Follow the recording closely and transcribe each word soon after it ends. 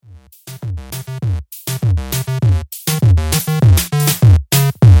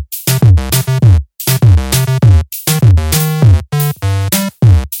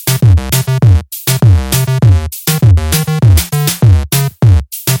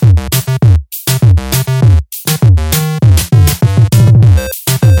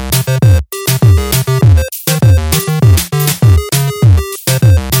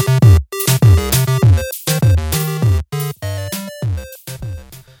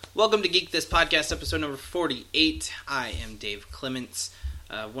Welcome to Geek This Podcast, episode number 48. I am Dave Clements,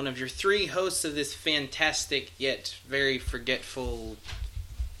 one of your three hosts of this fantastic yet very forgetful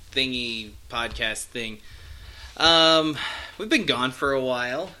thingy podcast thing. We've been gone for a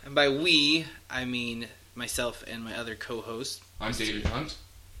while, and by we, I mean myself and my other co-host. I'm David Hunt.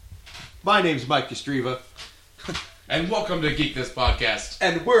 My name's Mike Kostreva. And welcome to Geek This Podcast.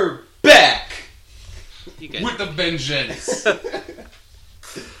 And we're back! You guys. With a vengeance!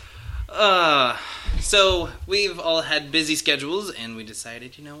 So we've all had busy schedules, and we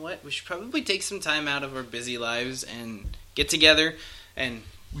decided, you know what, we should probably take some time out of our busy lives and get together, and...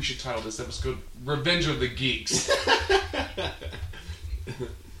 We should title this episode Revenge of the Geeks.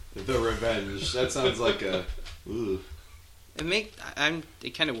 The Revenge. That sounds like a... Ooh.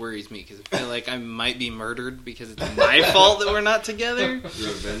 It kind of worries me, because I feel like I might be murdered because it's my fault that we're not together.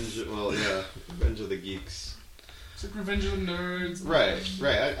 Revenge of the Geeks. It's like Revenge of the Nerds. Right.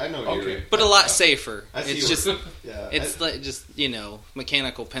 I know what you're... But a lot safer. I see It's just... Yeah, It's like just,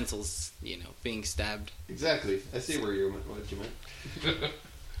 mechanical pencils, being stabbed. Exactly. I see what you meant.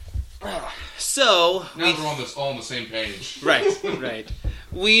 So... Now we're all on the same page. Right.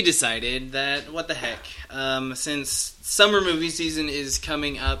 We decided that, what the heck, since summer movie season is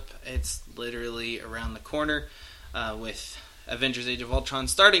coming up, it's literally around the corner, with Avengers Age of Ultron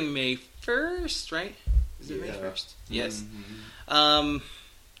starting May 1st, right? Is it May 1st? Yes. Mm-hmm.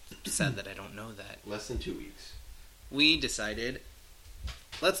 Sad that I don't know that. Less than 2 weeks. We decided,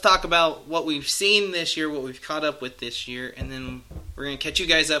 let's talk about what we've seen this year, what we've caught up with this year, and then we're going to catch you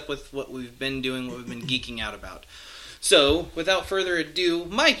guys up with what we've been doing, what we've been geeking out about. So, without further ado,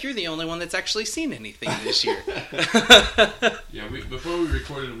 Mike, you're the only one that's actually seen anything this year. Yeah, before we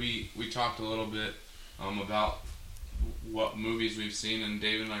recorded, we talked a little bit about what movies we've seen, and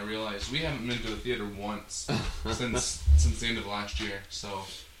David and I realized we haven't been to the theater once since the end of last year. So,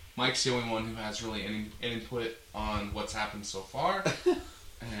 Mike's the only one who has really any input on what's happened so far,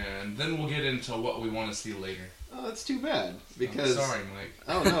 and then we'll get into what we want to see later. Oh, that's too bad. Because... I'm sorry, Mike.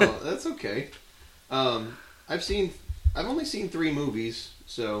 Oh, no, that's okay. I've only seen 3 movies,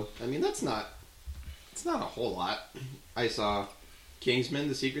 so, it's not a whole lot. I saw Kingsman: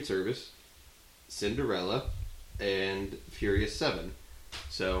 The Secret Service, Cinderella, and Furious 7.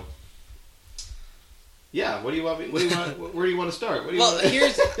 So, yeah, where do you want to start?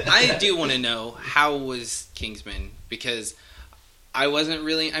 I do want to know, how was Kingsman? Because I wasn't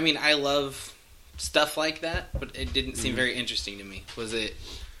really, I love stuff like that, but it didn't seem very interesting to me. Was it?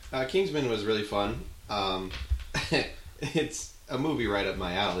 Kingsman was really fun. It's a movie right up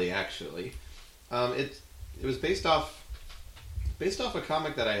my alley, actually. It was based off a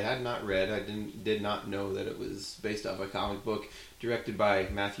comic that I had not read. I did not know that it was based off a comic book directed by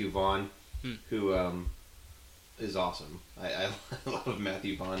Matthew Vaughn, who is awesome. I love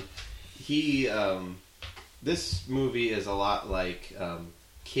Matthew Vaughn. This movie is a lot like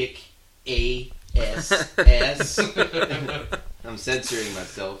Kick-Ass. I'm censoring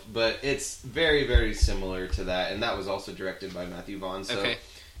myself, but it's very, very similar to that, and that was also directed by Matthew Vaughn. So okay.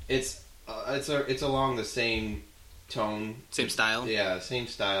 It's along the same tone, same style. Yeah, same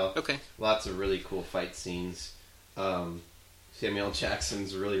style. Okay. Lots of really cool fight scenes. Samuel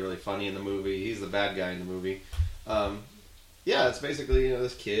Jackson's really, really funny in the movie. He's the bad guy in the movie. Yeah, it's basically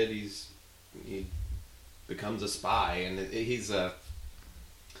this kid. He becomes a spy, and he's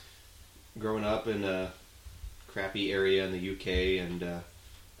growing up in a crappy area in the UK, and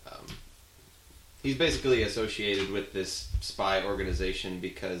he's basically associated with this spy organization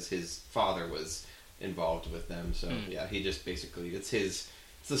because his father was involved with them. So yeah, he just basically it's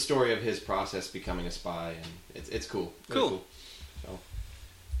the story of his process becoming a spy, and it's cool. Really cool. So,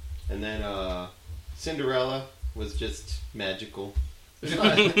 and then Cinderella was just magical.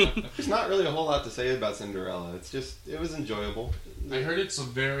 There's not really a whole lot to say about Cinderella. It was enjoyable. I heard it's a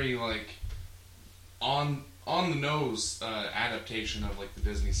very on the nose adaptation of the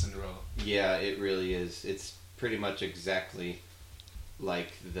Disney Cinderella. Yeah, it really is. It's pretty much exactly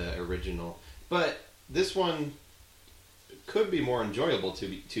like the original, but this one could be more enjoyable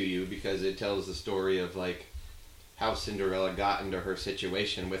to you because it tells the story of how Cinderella got into her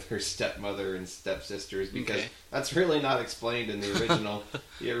situation with her stepmother and stepsisters, because that's really not explained in the original.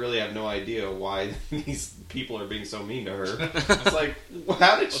 You really have no idea why these people are being so mean to her. It's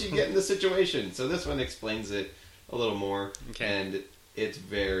how did she get in this situation? So this one explains it a little more, and it's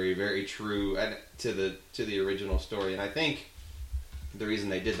very, very true to the original story. And I think the reason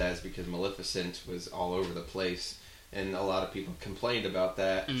they did that is because Maleficent was all over the place, and a lot of people complained about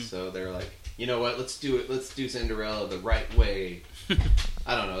that. So they're like, you know what? Let's do it. Let's do Cinderella the right way.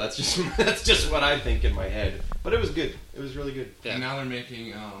 I don't know. That's just what I think in my head. But it was good. It was really good. Yeah. And now they're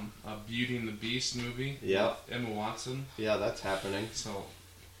making a Beauty and the Beast movie. Yeah. With Emma Watson. Yeah, that's happening. So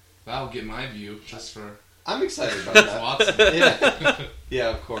that'll get my view just for. I'm excited about that. Watson. Yeah. Yeah,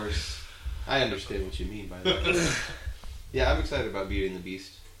 of course. I understand what you mean by that. Yeah, I'm excited about Beauty and the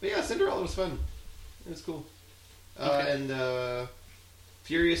Beast. But yeah, Cinderella was fun. It was cool. Okay. And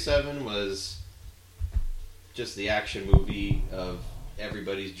Furious 7 was just the action movie of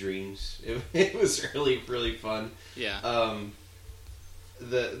everybody's dreams. It was really, really fun. Yeah.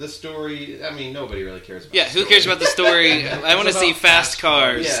 The story, I mean, nobody really cares about Yeah, who cares about the story? I want to see fast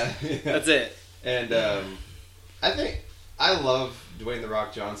cars. Yeah. That's it. And I think I love Dwayne The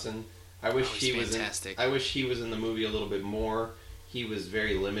Rock Johnson. I wish he was fantastic. I wish he was in the movie a little bit more. He was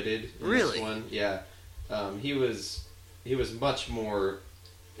very limited in Really? this one. Yeah. He was much more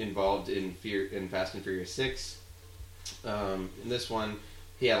involved in Fast and Furious 6. In this one,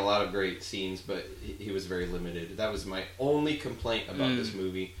 he had a lot of great scenes, but he was very limited. That was my only complaint about this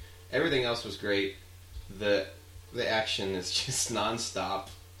movie. Everything else was great. The action is just nonstop.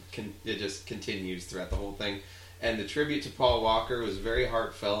 It just continues throughout the whole thing. And the tribute to Paul Walker was very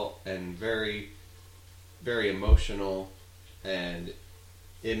heartfelt and very, very emotional, and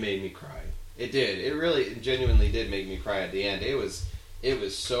it made me cry. It did. It really, genuinely did make me cry at the end. It was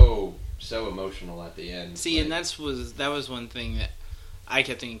so emotional at the end. See, and that was one thing that I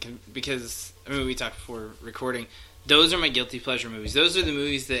kept thinking, because I mean, we talked before recording. Those are my guilty pleasure movies. Those are the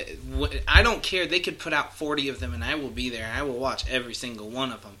movies that I don't care. They could put out 40 of them, and I will be there. And I will watch every single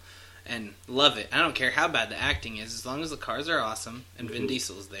one of them and love it. I don't care how bad the acting is, as long as the cars are awesome and Vin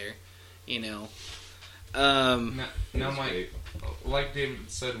Diesel's there. You know. Now, Mike, like Dave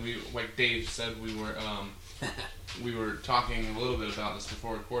said, we were we were talking a little bit about this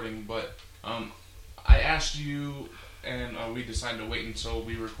before recording, but I asked you, and we decided to wait until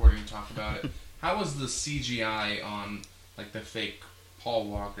we recorded and talk about it. How was the CGI on like the fake Paul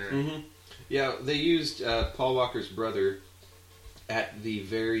Walker? Mm-hmm. Yeah, they used Paul Walker's brother at the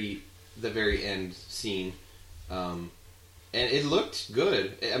very end scene, and it looked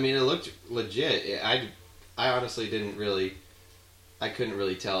good. I mean, it looked legit. I honestly I couldn't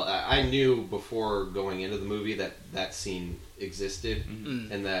really tell. I knew before going into the movie that scene existed,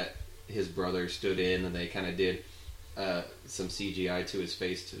 and that his brother stood in, and they kind of did some CGI to his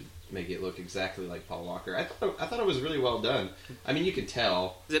face to make it look exactly like Paul Walker. I thought it was really well done. I mean, you can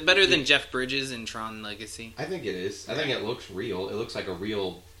tell. Is it better than Jeff Bridges in Tron Legacy? I think it is. I think it looks real. It looks like a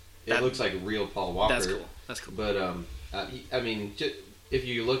real. It looks like real Paul Walker. That's cool. But I mean, if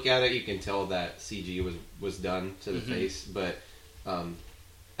you look at it, you can tell that CG was done to the face. But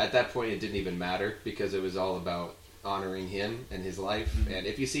at that point, it didn't even matter because it was all about honoring him and his life. And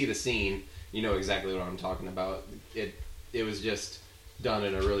if you see the scene, you know exactly what I'm talking about. It was just done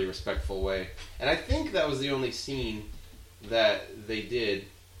in a really respectful way. And I think that was the only scene that they did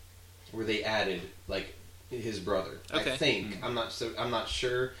where they added like his brother. Okay. I think I'm not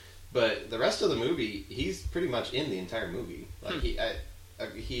sure, but the rest of the movie, he's pretty much in the entire movie. Like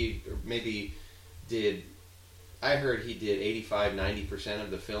he maybe did. I heard he did 85-90%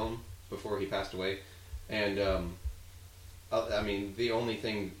 of the film before he passed away, and I mean the only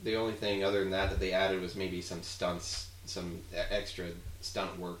thing other than that they added was maybe some stunts, some extra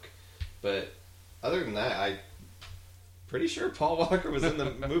stunt work, but other than that, I'm pretty sure Paul Walker was in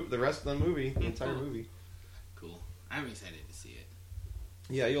the rest of the movie, the entire movie. Cool. I'm excited to see it.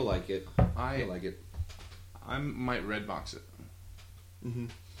 Yeah, you'll like it. You'll like it. I might Redbox it. Mm-hmm.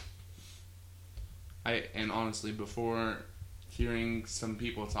 And honestly, before hearing some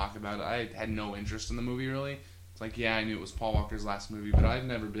people talk about it, I had no interest in the movie really. It's like, yeah, I knew it was Paul Walker's last movie, but I've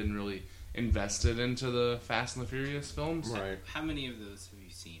never been really invested into the Fast and the Furious films. Right. How many of those have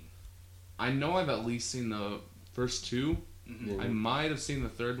you seen? I know I've at least seen the first two. Mm-hmm. I might have seen the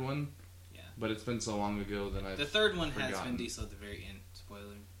third one. Yeah. But it's been so long ago that I've The third one forgotten. has Vin Diesel at the very end. Spoiler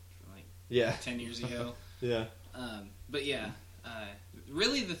from Yeah. 10 years ago. Yeah. But yeah,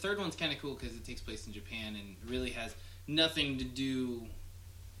 really the third one's kind of cool because it takes place in Japan and really has nothing to do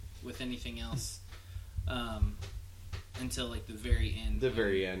with anything else until like the very end. The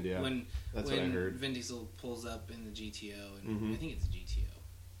very end, yeah. That's what I heard. Vin Diesel pulls up in the GTO, and Mm-hmm. I think it's a GTO,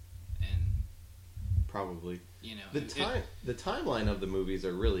 and probably. You know, the timeline of the movies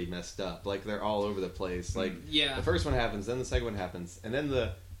are really messed up. Like they're all over the place. Like yeah. The first one happens, then the second one happens, and then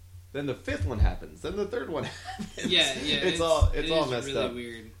the fifth one happens, then the third one happens. Yeah. It's all messed really up.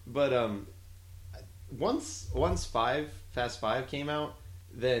 Weird. But once Fast 5 came out,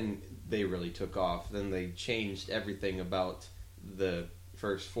 then they really took off. Then they changed everything about the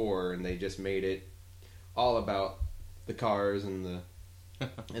first four, and they just made it all about the cars and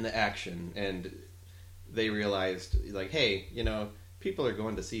and the action, and they realized, like, hey, people are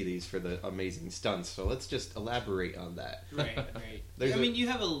going to see these for the amazing stunts, so let's just elaborate on that. Right. I mean, you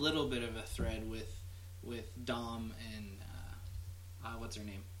have a little bit of a thread with Dom and what's her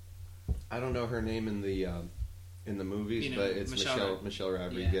name? I don't know her name in the movies, but it's Michelle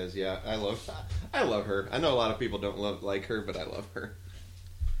Rodriguez. Yeah, I love her. I know a lot of people don't like her, but I love her.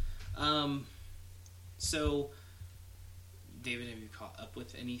 So, David, have you caught up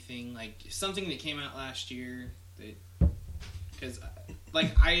with anything, like something that came out last year because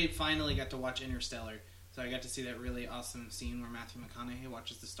I finally got to watch Interstellar, so I got to see that really awesome scene where Matthew McConaughey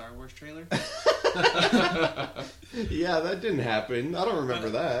watches the Star Wars trailer. Yeah, that didn't happen. I don't remember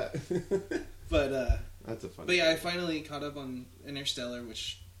that. But that's a fun. But yeah, I finally caught up on Interstellar,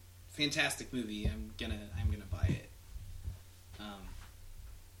 which fantastic movie. I'm gonna buy it.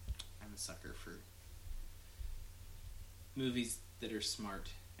 I'm a sucker for movies that are smart,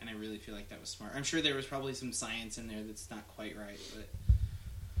 and I really feel like that was smart. I'm sure there was probably some science in there that's not quite right,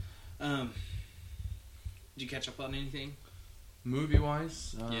 but did you catch up on anything? Movie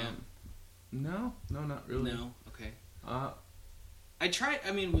wise? Yeah. No, not really. No, okay. I tried.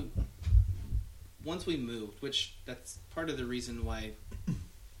 I mean, once we moved, which that's part of the reason why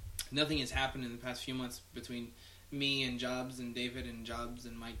nothing has happened in the past few months between me and Jobs and David and Jobs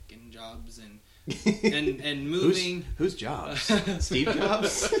and Mike and Jobs and moving. Who's Jobs? Steve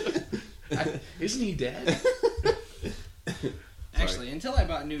Jobs? Isn't he dead? Actually, until I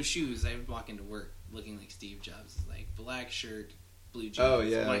bought new shoes, I would walk into work looking like Steve Jobs, like black shirt, blue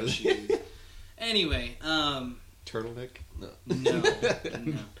jeans, white shoes. Anyway, turtleneck? No.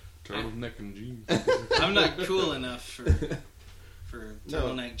 Turtleneck and jeans. I'm not cool enough for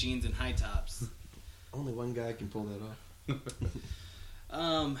turtleneck jeans and high tops. Only one guy can pull that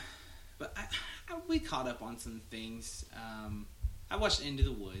off. But we caught up on some things. I watched Into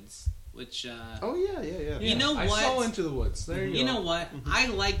the Woods, which oh yeah. You know what? I saw Into the Woods. There you go. You know what? I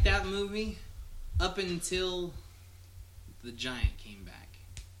liked that movie up until the giant came back.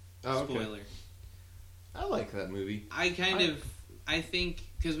 Oh, okay. Spoiler. I like that movie. I think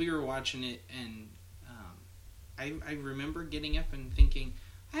because we were watching it, and I remember getting up and thinking,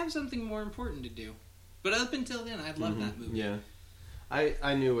 I have something more important to do. But up until then, I loved that movie. Yeah.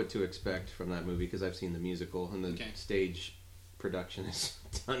 I knew what to expect from that movie because I've seen the musical, and the stage production is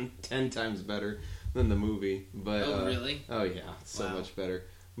 10 times better than the movie. But, really? Oh, yeah. So much better.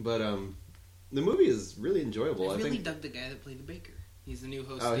 But the movie is really enjoyable. I really dug the guy that played the baker. He's the new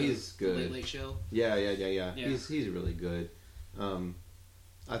host of he's good. The Late Late Show. Yeah. He's really good.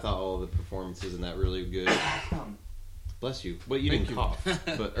 I thought all the performances in that really good. Bless you. But you didn't cough.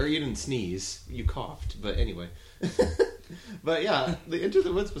 Or you didn't sneeze. You coughed. But anyway. But yeah, the Into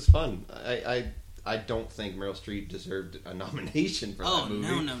the Woods was fun. I don't think Meryl Streep deserved a nomination for that movie.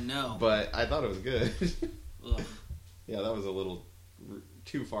 Oh, no. But I thought it was good. Yeah, that was a little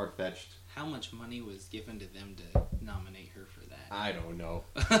too far-fetched. How much money was given to them to nominate her for that? I don't know.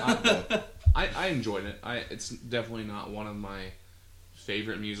 I enjoyed it. It's definitely not one of my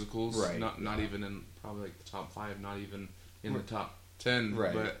favorite musicals. Right. Not even in probably like the top 5. Not even in the top 10.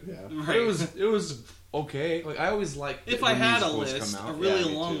 Right. But Right. it was okay. Like I always like. If I had a list, a really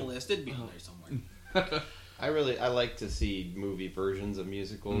long list, it'd be on there somewhere. I like to see movie versions of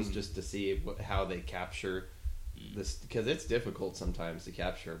musicals just to see how they capture this, because it's difficult sometimes to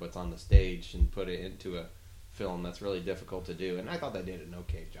capture what's on the stage and put it into a film. That's really difficult to do, and I thought they did an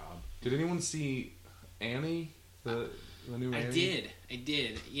okay job. Did anyone see Annie? The new Annie? I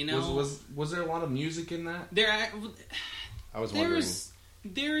did. You know, was there a lot of music in that? I was wondering.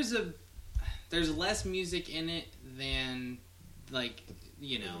 There's less music in it than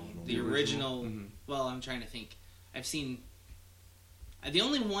the original. Mm-hmm. Well, I'm trying to think. I've seen. The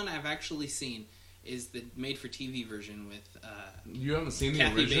only one I've actually seen is the made-for-TV version with. You haven't seen the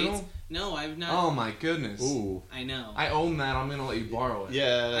Kathy original? Bates. No, I've not. Oh my goodness! Ooh, I know. I own that. I'm gonna let you borrow it.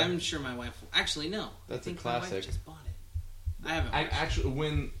 Yeah, I'm sure my wife. Actually, no. That's I think a classic. My wife just bought it. I haven't.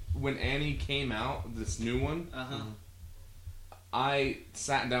 Actually, when Annie came out, this new one. I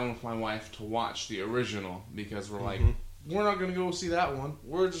sat down with my wife to watch the original because we're like, we're not going to go see that one.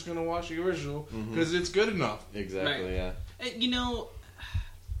 We're just going to watch the original because it's good enough. Exactly, right. Yeah.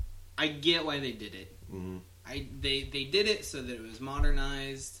 I get why they did it. They did it so that it was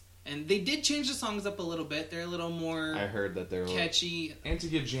modernized, and they did change the songs up a little bit. They're a little more. I heard that they're catchy, and to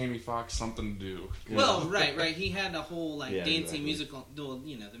give Jamie Foxx something to do. Well, right. He had a whole dancing musical. Well,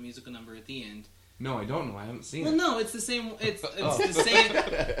 the musical number at the end. No, I don't know. I haven't seen it. Well, no, it's the same. It's the same.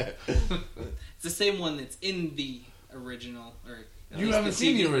 It's the same one that's in the original. Or you haven't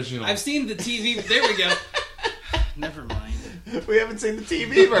seen the original. I've seen the TV. There we go. Never mind. We haven't seen the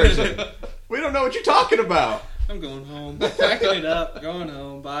TV version. We don't know what you're talking about. I'm going home. Packing it up. Going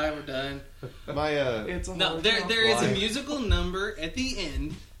home. Bye. We're done. My It's a No, hard there is a Why? musical number at the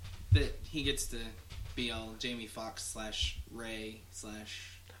end that he gets to be all Jamie Foxx / Ray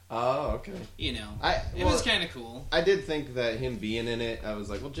 / Oh, okay. you know. It was kind of cool. I did think that him being in it, I was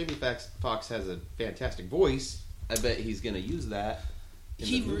like, well, Jamie Foxx has a fantastic voice. I bet he's going to use that in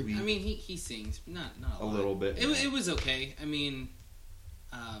the movie. I mean, he sings, not a lot. little bit. It was okay. I mean,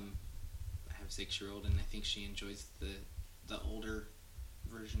 I have a 6-year-old, and I think she enjoys the older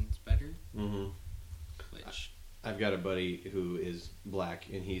versions better. Mm-hmm. Which I've got a buddy who is black,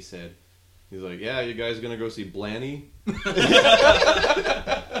 and he's like, yeah, you guys going to go see Blanny?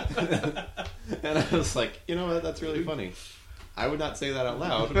 And I was like, you know what, that's really funny. I would not say that out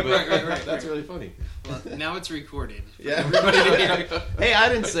loud, but Right. that's really funny. well, now it's recorded. For Yeah. everybody to hear. Hey, I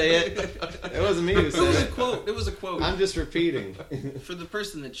didn't say it. It wasn't me who It was said a it. quote. It was a quote. I'm just repeating. For the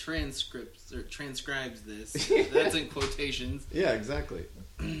person that transcribes this, that's in quotations. Yeah, exactly.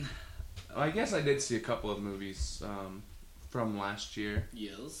 I guess I did see a couple of movies from last year.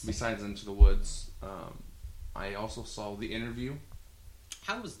 Yes. Besides Into the Woods, I also saw The Interview.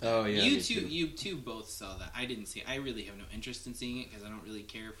 How was that? Oh, yeah, you me two, too. you two both saw that. I didn't see it. I really have no interest in seeing it because I don't really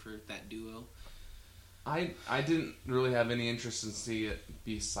care for that duo. I didn't really have any interest in seeing it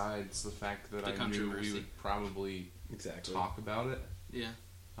besides the fact that The I knew controversy. we would probably Exactly. talk about it. Yeah.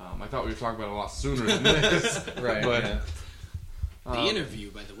 I thought we would talk about it a lot sooner than this. Right, But, yeah. The Interview,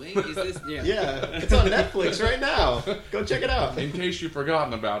 by the way, is this? Yeah. Yeah, it's on Netflix right now. Go check it out. in case you've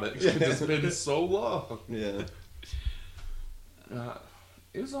forgotten about it, 'cause it's been so long. Yeah.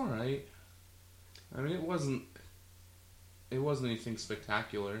 It was alright. I mean, it wasn't anything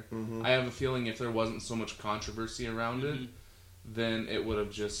spectacular. Mm-hmm. I have a feeling if there wasn't so much controversy around it, Mhm. then it would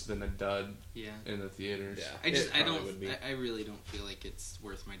have just been a dud Yeah. in the theaters. Yeah. I really don't feel like it's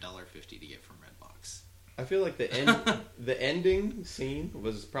worth my $1.50 to get from Redbox. I feel like the ending scene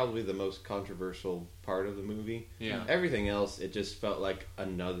was probably the most controversial part of the movie. Yeah. Everything else, it just felt like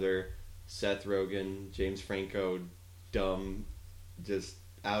another Seth Rogen, James Franco, dumb, just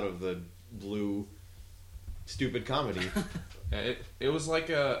out of the blue, stupid comedy. Yeah, it was like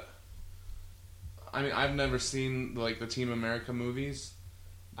a. I mean, I've never seen like the Team America movies,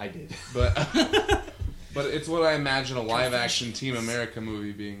 I did. but but it's what I imagine a live action Team America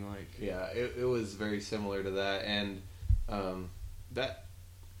movie being like. Yeah, it was very similar to that, and that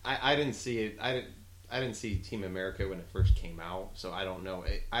I didn't see it. I didn't see Team America when it first came out, so I don't know.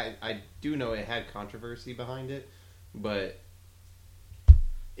 I do know it had controversy behind it, but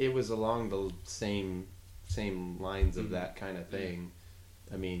it was along the same lines of that kind of thing.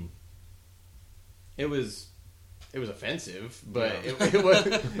 I mean, it was offensive, but it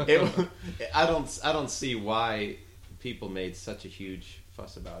was. I don't see why people made such a huge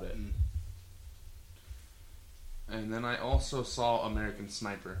fuss about it. And then I also saw American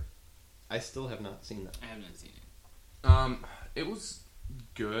Sniper. I still have not seen that. I have not seen it. It was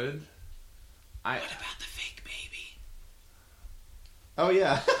good. What about the fake baby? Oh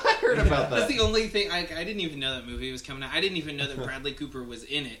yeah, I heard about that. That's the only thing. I didn't even know that movie was coming out. I didn't even know that Bradley Cooper was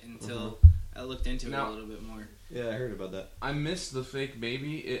in it until I looked into it a little bit more. Yeah, I heard about that. I missed the fake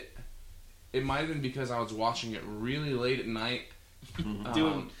baby. It might have been because I was watching it really late at night.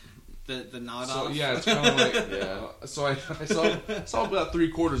 Doing the nod So off. yeah, it's kind of like Yeah. So I saw about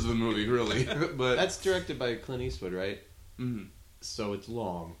 3/4 of the movie really, but That's directed by Clint Eastwood, right? mhm. So it's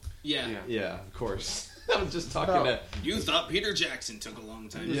long. Yeah. Yeah. Yeah, of course. I was just talking About- to. You thought Peter Jackson took a long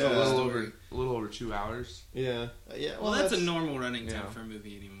time. It was Yeah. a Story. little over 2 hours. Yeah, yeah. Well, that's a normal running time yeah. for a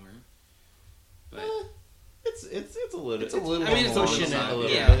movie anymore. But It's a little. It's a little I mean, it's on the pushing it side. a little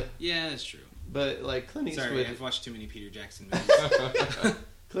yeah, bit. yeah, that's true. But like Clint Eastwood, Sorry, I've watched too many Peter Jackson movies.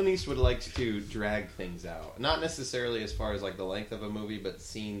 Clint Eastwood likes to drag things out. Not necessarily as far as like the length of a movie, but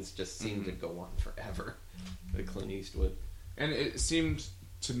scenes just seem to go on forever. With Clint Eastwood. And it seemed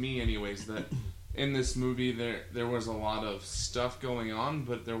to me, anyways, that in this movie there was a lot of stuff going on,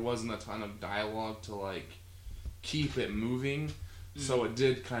 but there wasn't a ton of dialogue to like keep it moving. So it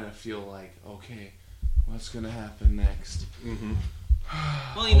did kind of feel like, okay, what's gonna happen next? Mm-hmm.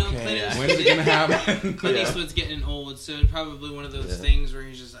 Well, you know, Okay, Clint when's it gonna happen? Clint Yeah. Eastwood's getting old, so it's probably one of those Yeah. things where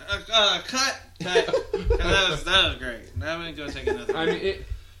he's just like, cut. that was great. I'm gonna go take another. I mean,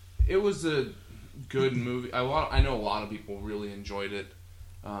 it was a good movie. I know a lot of people really enjoyed it.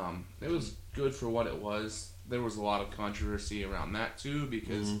 It was good for what it was. There was a lot of controversy around that too,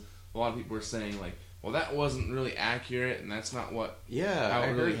 because a lot of people were saying like, well, that wasn't really accurate, and that's not what Yeah, how I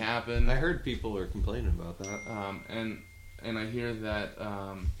it really heard. happened. I heard people are complaining about that. And I hear that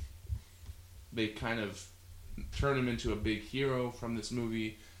they kind of turn him into a big hero from this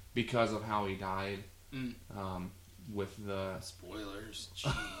movie because of how he died. With the spoilers,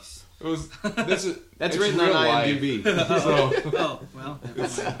 jeez. It was that's written on IMDb.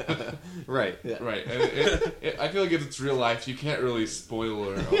 Right, yeah. Right. And I feel like if it's real life, you can't really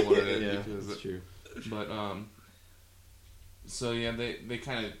spoiler alert it. Yeah, because that's true. But so yeah, they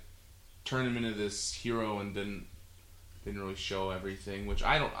kind of turned him into this hero and didn't really show everything. Which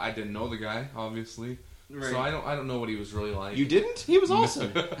I didn't know the guy, obviously. Right. So I don't know what he was really like. You didn't? He was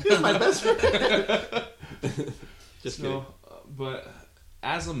awesome. He was my best friend. Just kidding. But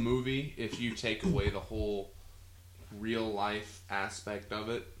as a movie, if you take away the whole real life aspect of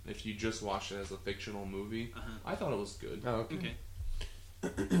it, if you just watch it as a fictional movie, I thought it was good. Oh, okay.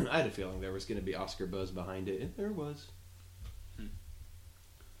 I had a feeling there was going to be Oscar buzz behind it, and there was.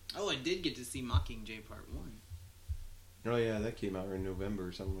 Oh, I did get to see Mockingjay Part 1. Oh yeah, that came out in November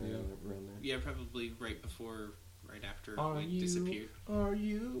or somewhere around there. Yeah, probably right after we disappeared. Are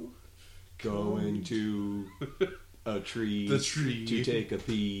you going to a tree? The tree to take a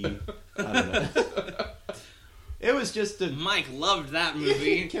pee. I don't know. It was just a. Mike loved that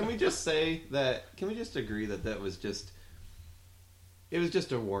movie. Can we just say that? Can we just agree that was just? It was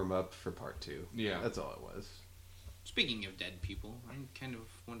just a warm up for part 2. Yeah, that's all it was. Speaking of dead people, I'm kind of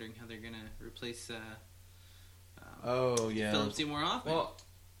wondering how they're gonna replace. Philip Seymour Hoffman. Well,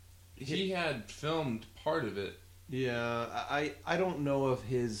 he had filmed part of it. Yeah, I don't know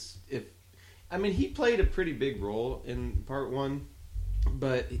he played a pretty big role in part 1,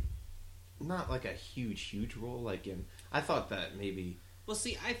 but not like a huge role like in. I thought that maybe. Well,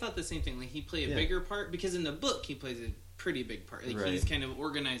 see, I thought the same thing. Like he played a bigger part because in the book he plays a pretty big part. Like he's kind of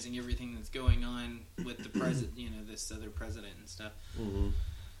organizing everything that's going on with the president, this other president and stuff. Mm-hmm.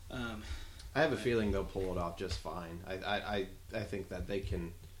 I have a feeling they'll pull it off just fine. I think that they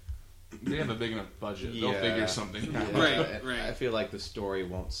can. They have a big enough budget. They'll figure something out. Right. I feel like the story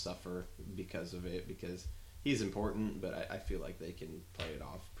won't suffer because of it, because he's important, but I feel like they can play it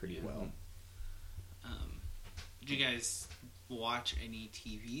off pretty well. Did you guys watch any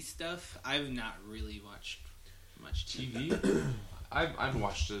TV stuff? I've not really watched much TV. I've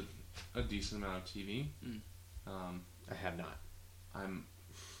watched a decent amount of TV. I have not. I'm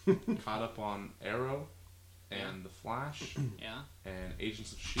caught up on Arrow and The Flash. Yeah. And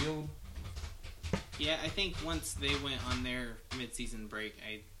Agents of S.H.I.E.L.D. Yeah, I think once they went on their mid-season break,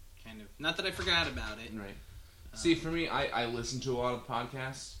 I kind of... Not that I forgot about it. Right. See, for me, I listen to a lot of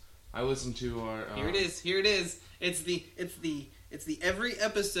podcasts. I listen to our... Here it is. It's the every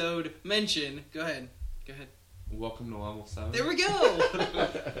episode mention. Go ahead. Welcome to Level 7. There we go!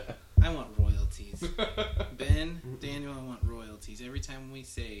 I want royalties. Ben, Daniel, I want royalties. Every time we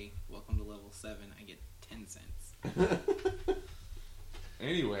say, welcome to Level 7, I get 10 cents.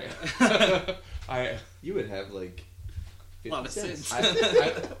 Anyway. You would have, like, 50 cents.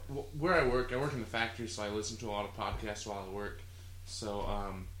 Where I work in the factory, so I listen to a lot of podcasts while I work. So,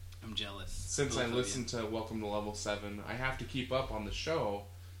 I'm jealous. Since I listen to Welcome to Level 7, I have to keep up on the show,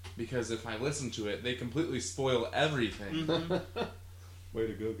 because if I listen to it, they completely spoil everything. Mm-hmm. Way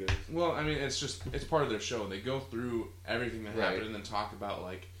to go, guys. Well, I mean, it's part of their show. They go through everything that happened and then talk about,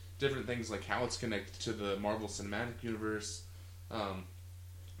 like, different things, like how it's connected to the Marvel Cinematic Universe,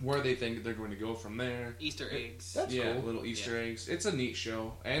 where they think they're going to go from there. Easter eggs. That's cool. Little Easter eggs. It's a neat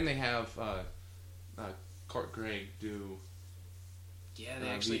show. And they have Clark Gregg do they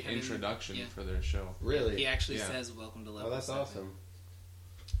actually the introduction for their show. Really? He actually says, welcome to Level 7. Oh, that's awesome.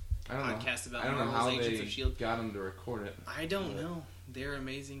 I don't know how Agents they of S.H.I.E.L.D. got them to record it. I don't know. They're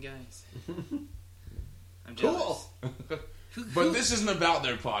amazing guys. I'm jealous. Cool. But this isn't about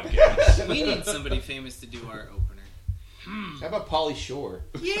their podcast. We need somebody famous to do our opener. How about Pauly Shore?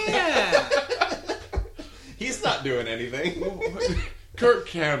 Yeah! He's not doing anything. Kirk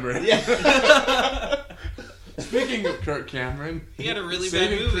Cameron. Yeah. Speaking of Kirk Cameron, he had a really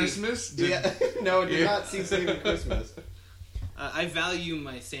Saving bad movie. Christmas? Did not see Saving Christmas. I value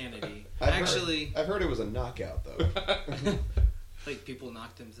my sanity. I've heard it was a knockout, though. Like, people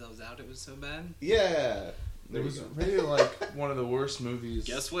knocked themselves out, it was so bad? Yeah. It was really like one of the worst movies.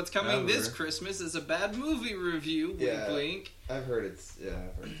 Guess what's coming this Christmas is a bad movie review. Wink, wink. I've heard it's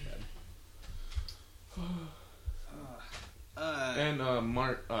bad. And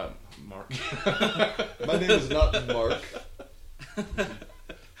Mark. My name is not Mark.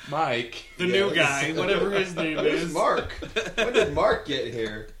 Mike. The new guy, whatever his name is. Who's Mark? When did Mark get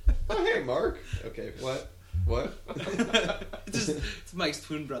here? Oh, hey, Mark. Okay, what? It's Mike's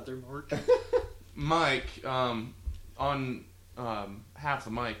twin brother, Mark. Mike, on Half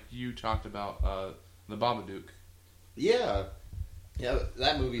the Mic, you talked about the Babadook. Yeah,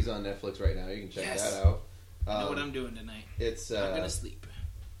 that movie's on Netflix right now. You can check that out. I know what I'm doing tonight. It's I'm gonna sleep.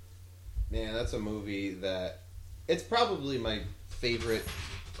 Man, that's a movie that it's probably my favorite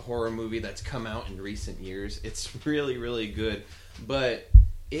horror movie that's come out in recent years. It's really, really good, but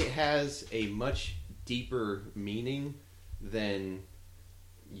it has a much deeper meaning than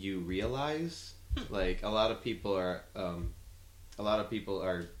you realize. Like a lot of people are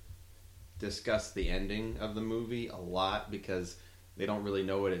discuss the ending of the movie a lot because they don't really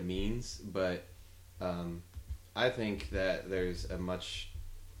know what it means. But I think that there's a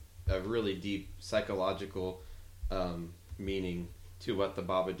really deep psychological meaning to what the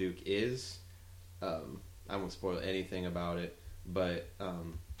Babadook is. I won't spoil anything about it, but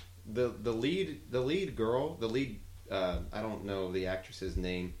the lead girl, I don't know the actress's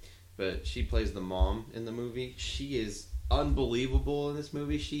name, but she plays the mom in the movie. She is unbelievable in this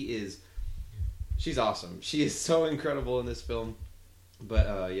movie. She's awesome. She is so incredible in this film.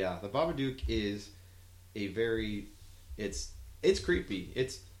 But yeah, the Babadook is it's creepy.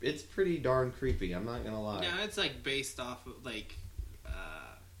 It's pretty darn creepy. I'm not gonna lie. Yeah, it's like based off of like.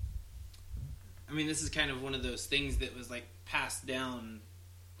 I mean, this is kind of one of those things that was like passed down.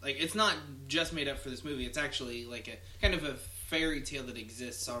 Like, it's not just made up for this movie. It's actually like a kind of a fairy tale that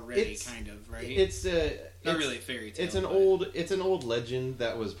exists already, kind of, right? Not really a fairy tale. It's an old legend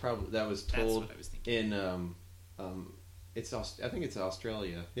that was told That's what I was thinking. in I think it's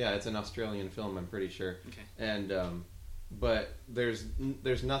Australia. Yeah, it's an Australian film. I'm pretty sure. Okay. And but there's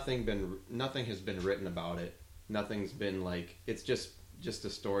nothing has been written about it. Nothing's been like it's just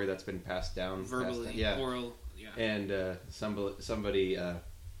a story that's been passed down verbally, oral. Yeah. And somebody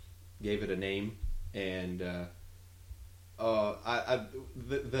gave it a name, and the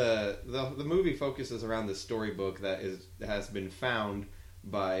movie focuses around this storybook that has been found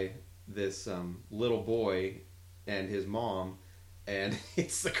by this little boy and his mom, and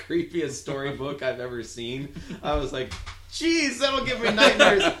it's the creepiest storybook I've ever seen. I was like, "Jeez, that'll give me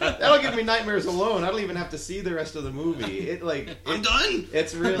nightmares. That'll give me nightmares alone. I don't even have to see the rest of the movie." I'm done.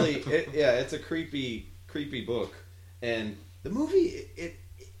 It's really, it's a creepy book, and the movie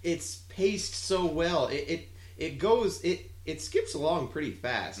it's paced so well. It skips along pretty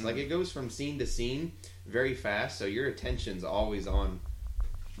fast. Mm-hmm. Like it goes from scene to scene very fast, so your attention's always on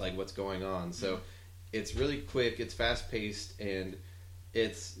like what's going on. So it's really quick. It's fast paced, and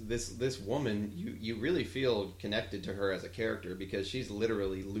it's this woman. You really feel connected to her as a character because she's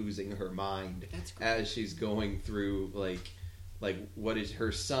literally losing her mind as she's going through like what is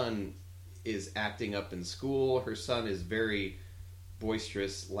her son is acting up in school. Her son is very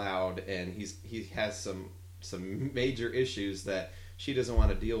boisterous, loud, and he has some major issues that she doesn't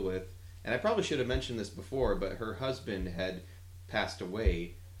want to deal with. And I probably should have mentioned this before, but her husband had passed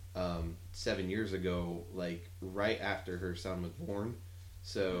away 7 years ago, like right after her son was born.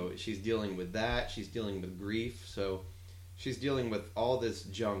 So she's dealing with that. She's dealing with grief. So she's dealing with all this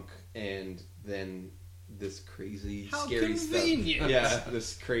junk, and then this crazy, scary convenient. Stuff. Yeah,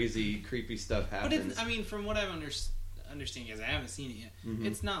 this crazy, creepy stuff happens. But from what I understand, because I haven't seen it yet, mm-hmm.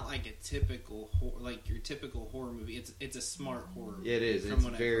 It's not like a typical like your typical horror movie. It's a smart horror movie. It is. It's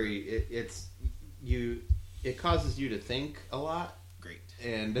very. It causes you to think a lot. Great.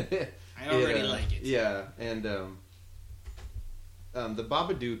 And I already like it. Yeah, and the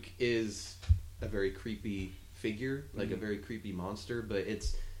Babadook is a very creepy figure, like mm-hmm. a very creepy monster, but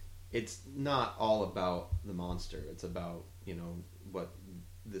it's not all about the monster. It's about, what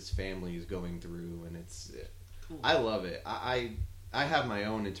this family is going through, and it's cool. I love it. I have my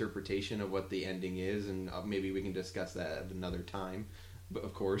own interpretation of what the ending is, and maybe we can discuss that at another time. But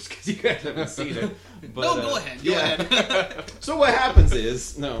of course, because you guys haven't seen it. But, no, go ahead. Go ahead. So what happens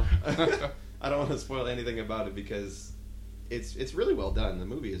is, no, I don't want to spoil anything about it because it's really well done. The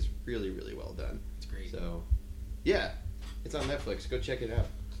movie is really, really well done. It's great. So, yeah, it's on Netflix. Go check it out.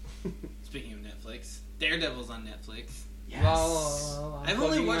 Speaking of Netflix, Daredevil's on Netflix. Yes. Well, I've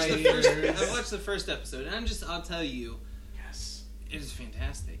only watched the first. I've watched the first episode, and I'll tell you, yes, it was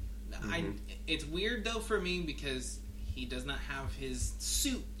fantastic. Mm-hmm. It's weird though for me because he does not have his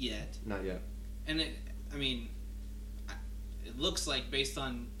suit yet. Not yet. And it looks like, based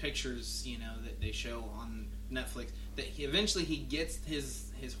on pictures, that they show on Netflix, that he eventually gets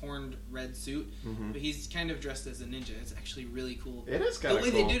his horned red suit, mm-hmm. but he's kind of dressed as a ninja. It's actually really cool. It is kind of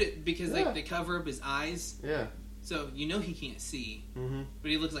cool. The way they did it, because they cover up his eyes. Yeah. So he can't see, mm-hmm.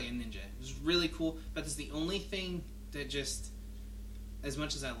 but he looks like a ninja. It's really cool, but that's the only thing that just, as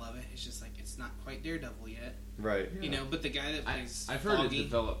much as I love it, it's just like it's not quite Daredevil yet. Right. Yeah. But the guy that plays I've heard Foggy, it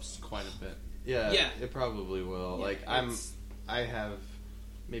develops quite a bit. Yeah. It probably will. Yeah, I have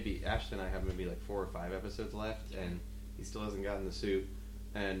maybe Ashton and I have maybe like 4 or 5 episodes left, and he still hasn't gotten the suit.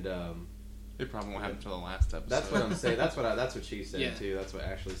 And It probably won't happen until the last episode. That's what I'm saying. That's what she said too. That's what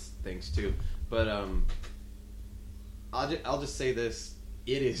Ashley thinks too. But I'll just say this: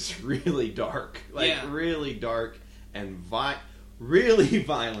 it is really dark, really dark and really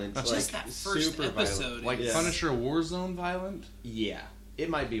violent. Just that first super episode, violent. Punisher Warzone violent. Yeah, it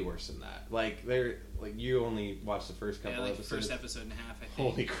might be worse than that. You only watched the first couple episodes. The first episode and a half. I think.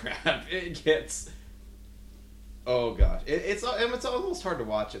 Holy crap! It gets. Oh gosh, it's almost hard to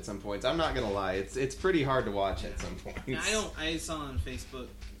watch at some points. I'm not gonna lie, it's pretty hard to watch at some points. I saw on Facebook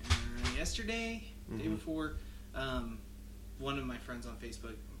yesterday, day before, one of my friends on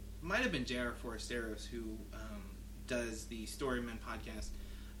Facebook, might have been J.R. Forasteros, who does the Storymen podcast.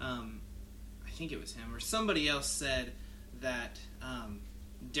 I think it was him or somebody else said that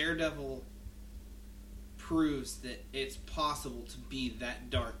Daredevil proves that it's possible to be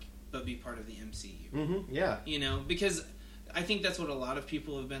that dark but be part of the MCU. Mm-hmm, yeah. Because I think that's what a lot of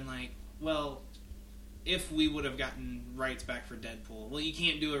people have been like, well, if we would have gotten rights back for Deadpool, well, you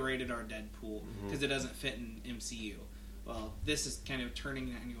can't do a rated R Deadpool because it doesn't fit in MCU. Well, this is kind of turning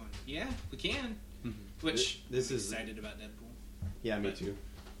that and going, yeah, we can. Mm-hmm. Which, I'm excited about Deadpool. Yeah, me too.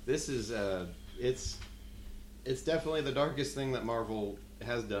 This is, it's definitely the darkest thing that Marvel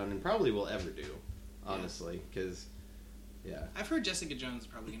has done and probably will ever do, honestly, because... Yeah, I've heard Jessica Jones is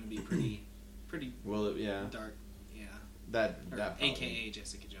probably going to be pretty dark. Yeah, that AKA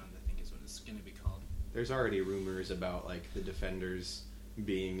Jessica Jones, I think is what it's going to be called. There's already rumors about the Defenders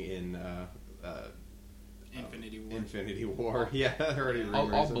being in Infinity War. Yeah, already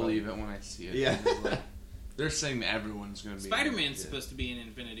rumors. I'll believe it when I see it. Yeah, they're saying that everyone's going to be. Spider-Man's supposed to be in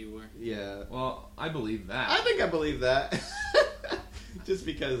Infinity War. Yeah, well, I believe that. I think I believe that, just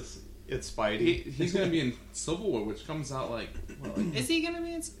because. It's Spidey. He's going to be in Civil War, which comes out Is he going to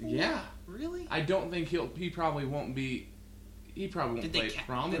be in Civil War? Yeah. Really? I don't think he probably won't be. He probably won't play a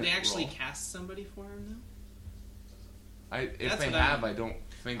prominent Did they actually role. cast somebody for him though? If they have, I don't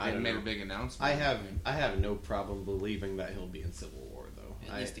think they made a big announcement. I have no problem believing that he'll be in Civil War though.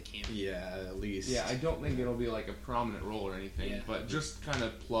 At least a cameo. Yeah, at least. Yeah, I don't think it'll be a prominent role or anything, but just kind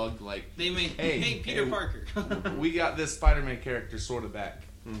of plug they made hey Peter Parker. We got this Spider-Man character sort of back.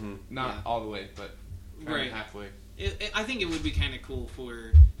 Mm-hmm. Not all the way, but kind of halfway. I think it would be kind of cool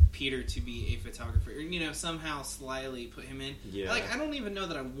for Peter to be a photographer, or, somehow slyly put him in. Yeah. I don't even know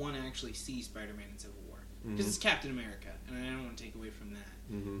that I want to actually see Spider-Man in Civil War because it's Captain America, and I don't want to take away from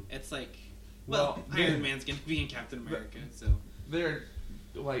that. Mm-hmm. It's Iron Man's going to be in Captain America, so they're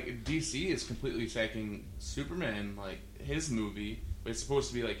DC is completely taking Superman, his movie. It's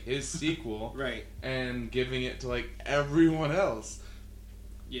supposed to be his sequel, right? And giving it to everyone else.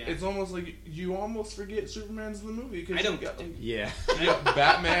 Yeah. It's almost like you almost forget Superman's in the movie. Cause I don't. You got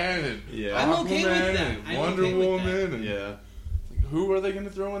Batman and I'm okay with Aquaman that. and Wonder Woman. And who are they going to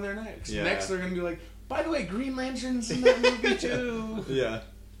throw in there next? Yeah. Next they're going to be by the way, Green Lantern's in that movie too. Yeah.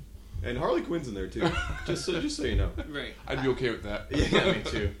 And Harley Quinn's in there too. just so you know. Right. I'd be okay with that. Yeah, me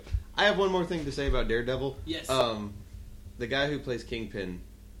too. I have one more thing to say about Daredevil. Yes. The guy who plays Kingpin.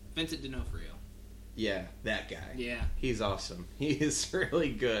 Vincent D'Onofrio. Yeah, that guy. Yeah. He's awesome. He is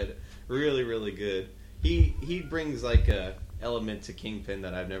really good. Really, really good. He brings a element to Kingpin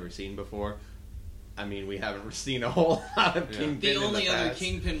that I've never seen before. I mean, we haven't seen a whole lot of Kingpin The in the only other past.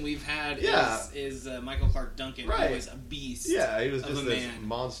 Kingpin we've had is Michael Clark Duncan, Right. who was a beast. Yeah, he was just this man.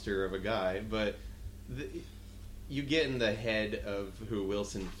 monster of a guy. But you get in the head of who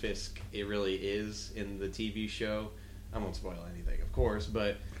Wilson Fisk it really is in the TV show. I won't spoil anything, of course,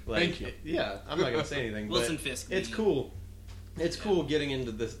 but thank you. Yeah, I'm not going to say anything. Wilson Fisk. It's cool. It's cool getting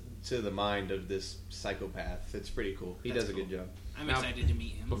into the mind of this psychopath. It's pretty cool. He does a good job. I'm excited to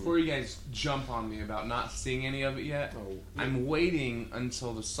meet him. Before you guys jump on me about not seeing any of it yet, I'm waiting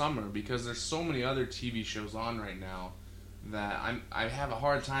until the summer because there's so many other TV shows on right now that I have a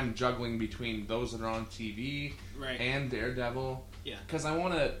hard time juggling between those that are on TV and Daredevil. Yeah. Because I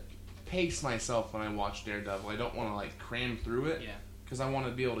want to pace myself when I watch Daredevil. I don't want to cram through it. Yeah. Because I want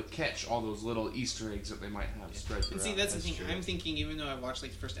to be able to catch all those little Easter eggs that they might have spread throughout. And see, that's the thing. true. I'm thinking, even though I watched the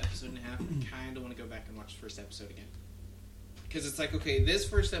first episode and a half, I kind of want to go back and watch the first episode again. Because it's okay, this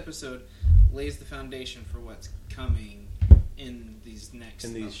first episode lays the foundation for what's coming in these next...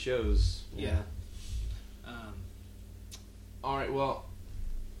 In these shows. Yeah. All right, well,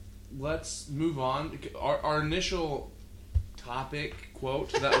 let's move on. Our initial topic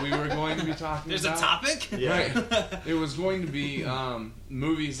quote that we were going to be talking There's about. a topic? Yeah. Right. It was going to be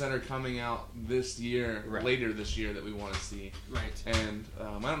movies that are coming out this year, later this year, that we want to see. Right. And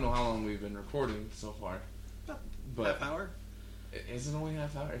I don't know how long we've been recording so far. About half hour? Is it only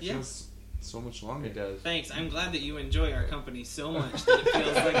half hour? It Yeah. feels so much longer. It does. Thanks. I'm glad that you enjoy our company so much that it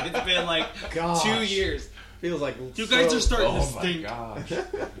feels like it's been like Gosh. 2 years. Feels like You guys are starting to Oh stink. my gosh.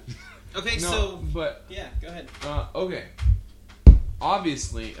 Okay, No, so but yeah, go ahead. okay.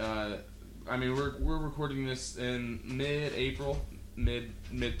 Obviously, I mean we're recording this in mid-April, mid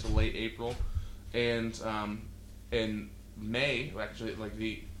to late April, and in May, actually, like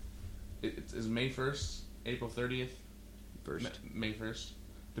is May 1st, April 30th, May 1st,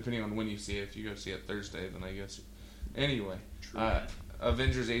 depending on when you see it. If you go see it Thursday, then I guess. Anyway,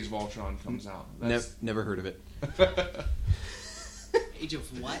 Avengers: Age of Ultron comes out. Never heard of it. Age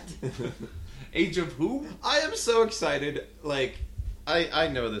of what? Age of who? I am so excited. Like, I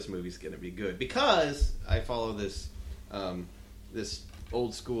know this movie's gonna be good because I follow this this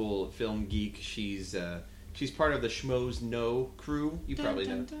old school film geek. She's part of the Schmoes Know crew. You probably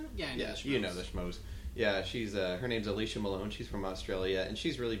know. Yeah, I know the you Schmoes. know the Schmoes. Yeah, she's her name's Alicia Malone. She's from Australia, and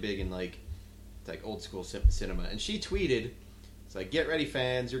she's really big in like old school cinema. And she tweeted, "It's like, get ready,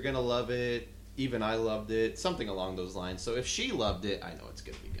 fans. You're gonna love it. Even I loved it. Something along those lines. So if she loved it, I know it's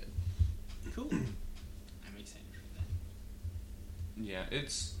gonna be good." Cool. I'm excited for that. Yeah,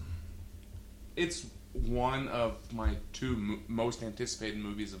 it's one of my two most anticipated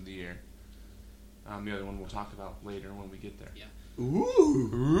movies of the year. The other one we'll talk about later when we get there. Yeah.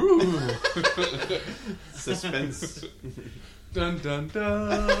 Ooh. Suspense. Dun dun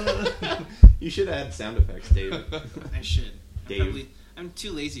dun. You should add sound effects, David. I should. Dave. I'm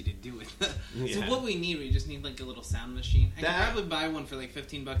too lazy to do it. So Yeah. what we need, we just need like a little sound machine. I could That- probably buy one for like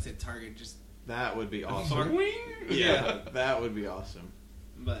 $15 at Target. Just, That would be awesome. Swing. Yeah, that would be awesome.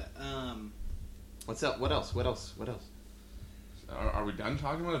 but What's up? What else? Are we done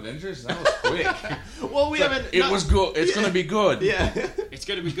talking about Avengers? That was quick. Well, we haven't. It was good. It's gonna be good. Yeah. it's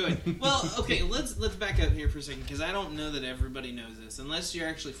gonna be good. Well, okay, let's back up here for a second because I don't know that everybody knows this unless you're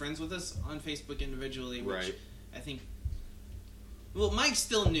actually friends with us on Facebook individually. Which Right. I think. Well, Mike's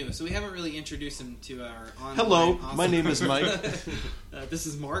still new, so we haven't really introduced him to our online. Hello, awesome- my name is Mike. This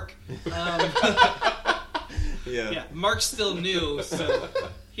is Mark. Yeah. Mark's still new, so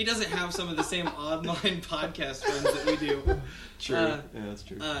he doesn't have some of the same online podcast friends that we do. True. Yeah, that's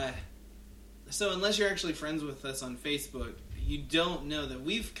true. So unless you're actually friends with us on Facebook, you don't know that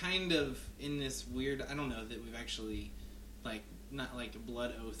we've kind of in this weird. I don't know that we've actually not like a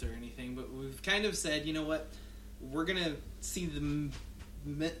blood oath or anything, but we've kind of said, you know what, we're gonna see the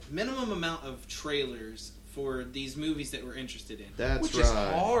minimum amount of trailers for these movies that we're interested in. That's Which right. is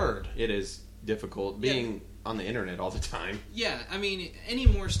hard. It is difficult being on the internet all the time. Yeah, I mean, any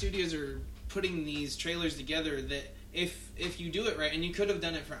more studios are putting these trailers together that if you do it right, and you could have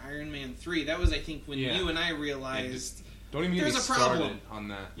done it for Iron Man 3, that was, I think, when Yeah. you and I realized Don't even get there's me a started problem. on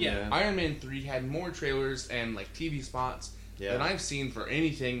that. Yeah. Iron Man 3 had more trailers and like TV spots Yeah. than I've seen for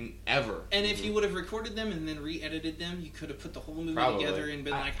anything ever. And if you would have recorded them and then re-edited them, you could have put the whole movie Probably. together and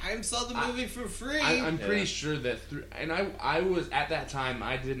been like, I saw the movie for free. I'm pretty Yeah. sure that and I was at that time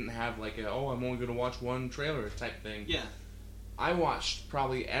I didn't have like I'm only going to watch one trailer type thing. Yeah. I watched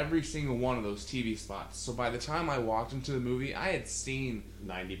probably every single one of those TV spots. So by the time I walked into the movie, I had seen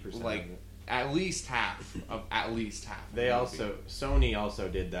 90%. like at least half of the movie. Sony also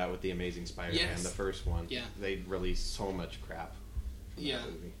did that with the Amazing Spider-Man, Yes. the first one. Yeah. They released so much crap. from Yeah.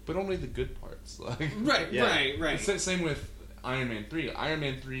 that movie. But only the good parts. Like Right, Yeah. right. Same with Iron Man 3. Iron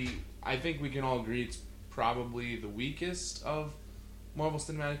Man 3, I think we can all agree it's probably the weakest of Marvel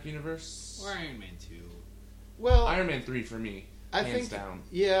Cinematic Universe. Or Iron Man 2. Well, Iron Man 3 for me, I hands think, down.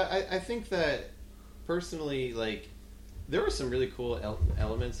 Yeah, I think that personally, like, there were some really cool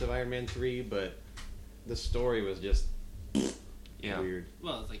elements of Iron Man 3, but the story was just Yeah. weird.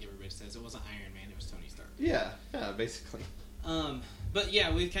 Well, it's like everybody says, it wasn't Iron Man, it was Tony Stark. Yeah, basically. But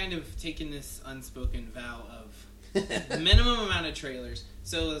yeah, we've kind of taken this unspoken vow of minimum amount of trailers.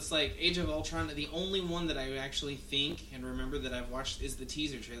 So it's like Age of Ultron. The only one that I actually think and remember that I've watched is the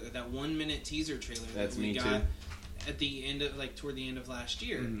teaser trailer. That 1 minute teaser trailer That's that we me got too. at the end of toward the end of last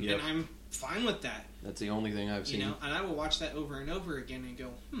year, Yep. and I'm fine with that. That's the only thing I've You seen. know, and I will watch that over and over again and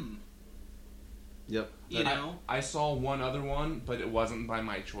go, Yep. you know. I saw one other one, but it wasn't by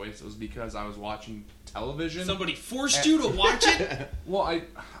my choice. It was because I was watching television. Somebody forced you to watch it. Well,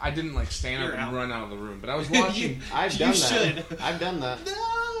 I didn't like stand You're up and out. run out of the room, but I was watching. I've You done that. should. I've done that.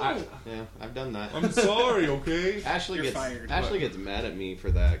 No. Yeah, I've done that. I'm sorry, okay? Ashley You're gets fired. Ashley gets mad at me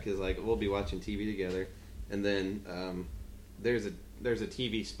for that because like we'll be watching TV together, and then there's a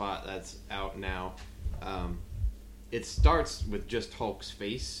TV spot that's out now. It starts with just Hulk's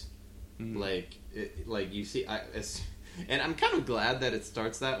face, Mhm. like you see. And I'm kind of glad that it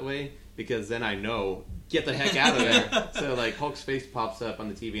starts that way, because then I know, get the heck out of there. So, like, Hulk's face pops up on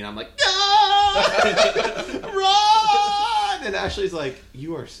the TV, and I'm like, run! And Ashley's like,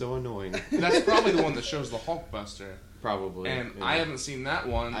 you are so annoying. That's probably the one that shows the Hulkbuster. Probably. And yeah. I haven't seen that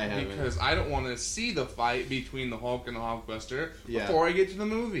one because haven't. I don't want to see the fight between the Hulk and the Hulkbuster Yeah. before I get to the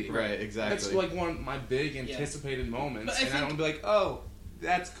movie. Right, exactly. That's like one of my big anticipated moments, But I and I don't be like, oh,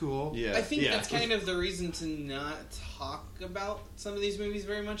 that's cool. Yeah. I think yeah. that's kind of the reason to not talk about some of these movies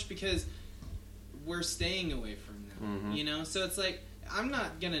very much, because we're staying away from them. Mhm. You know? So it's like, I'm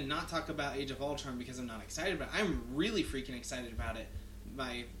not going to not talk about Age of Ultron because I'm not excited about it. I'm really freaking excited about it.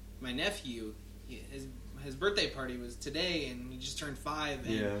 My nephew, his birthday party was today, and he just turned 5,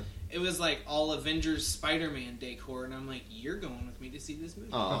 and it was like all Avengers Spider-Man decor, and I'm like, you're going with me to see this movie.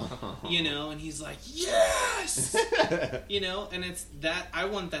 Oh. You know, and he's like, yes! You know, and it's that, I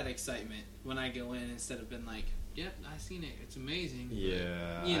want that excitement when I go in, instead of being like, yep, I've seen it, it's amazing.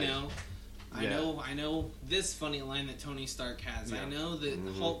 Yeah. You know, I know this funny line that Tony Stark has. Yeah. I know that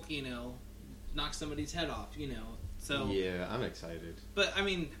Hulk, you know, knocks somebody's head off, you know. So yeah, I'm excited. But I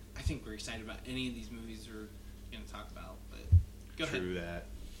mean, I think we're excited about any of these movies we're going to talk about. But go ahead. True that.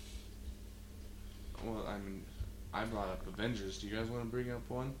 Well, I mean, I brought up Avengers. Do you guys want to bring up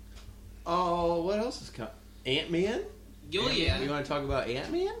one? Oh, what else is coming? Ant-Man? Oh yeah. You want to talk about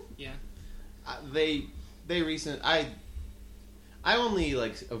Ant-Man? Yeah. I only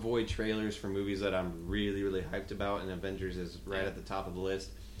like avoid trailers for movies that I'm really, really hyped about, and Avengers is right at the top of the list.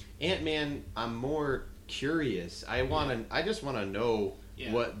 Ant-Man, I'm more curious. I just want to know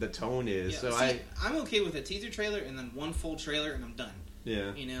what the tone is. Yeah. So See, I'm okay with a teaser trailer and then one full trailer and I'm done.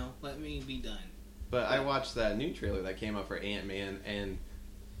 Yeah. You know, let me be done. But I watched that new trailer that came out for Ant-Man, and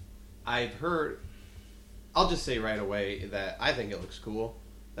I've heard. I'll just say right away that I think it looks cool.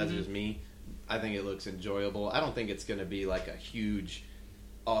 That's just me. I think it looks enjoyable. I don't think it's going to be like a huge,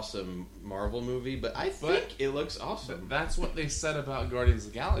 awesome Marvel movie, but I think it looks awesome. That's what they said about Guardians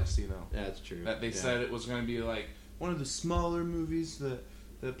of the Galaxy, though. That's true. That they said it was going to be like one of the smaller movies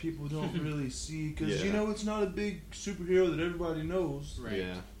that people don't really see, because you know it's not a big superhero that everybody knows. Right.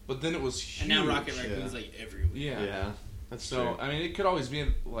 Yeah. But then it was huge. And now Rocket Raccoon's like everywhere. Yeah. Yeah. That's So true. I mean, it could always be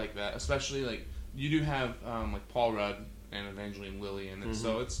like that, especially like you do have like Paul Rudd and Evangeline Lilly in it,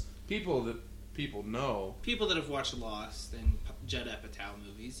 so it's people that people know. People that have watched Lost and Judd Apatow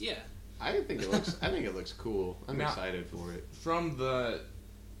movies, yeah. I think it looks cool. I'm excited for it. From the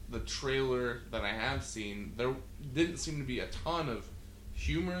trailer that I have seen, there didn't seem to be a ton of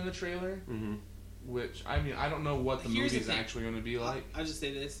humor in the trailer. Mm-hmm. Which, I mean, I don't know what the Here's the movie's thing. actually going to be like. I'll just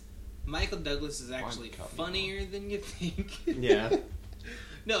say this. Michael Douglas is actually cut me funnier than you think. Yeah.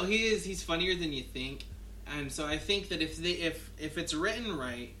 No, he is. He's funnier than you think. And so I think that if it's written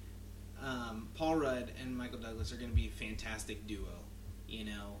right, Paul Rudd and Michael Douglas are going to be a fantastic duo. You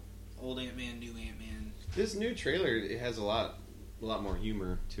know, old Ant-Man, new Ant-Man. This new trailer, it has a lot more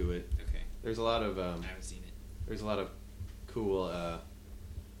humor to it. Okay. There's a lot of I haven't seen it. there's a lot of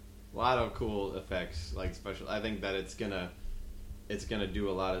cool effects, like special. I think that it's gonna do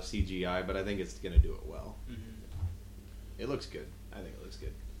a lot of CGI, but I think it's gonna do it well. Mm-hmm. It looks good. I think it looks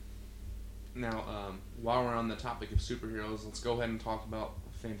good. Now, while we're on the topic of superheroes, let's go ahead and talk about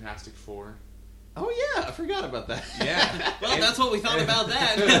Fantastic Four. Oh yeah, I forgot about that. Yeah. Well, that's what we thought about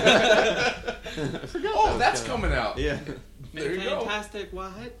that. I forgot. Oh, that was that's coming coming out. Yeah. There you go. Fantastic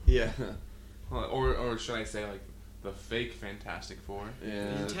what? Yeah. Or should I say, like, the fake Fantastic Four?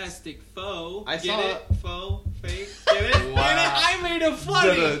 Yeah. Fantastic foe. I Get saw it? Faux, fake. Get it? Wow. Get it? I made a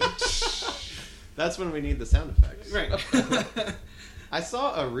funny. That's when we need the sound effects. Right. I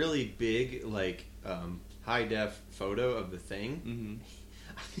saw a really big, like, high def photo of the Thing. Mm-hmm.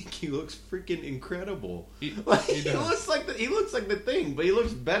 I think he looks freaking incredible. He He does. looks like the Thing, but he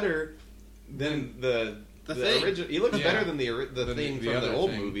looks better than the Thing. original. He looks Yeah. better than the Than Thing the from other the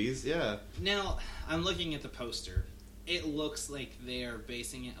old Thing. movies. Yeah. Now, I'm looking at the poster. It looks like they are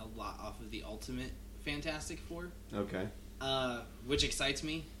basing it a lot off of the Ultimate Fantastic Four, Okay. which excites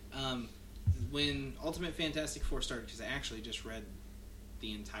me. When Ultimate Fantastic Four started, because I actually just read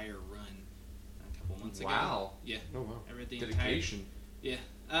the entire run a couple months ago. Wow. Yeah. Oh wow. I read the Dedication. entire...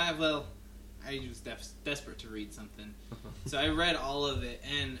 Yeah. Well, I was desperate to read something. So I read all of it,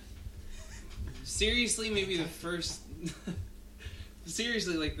 and seriously, maybe the first...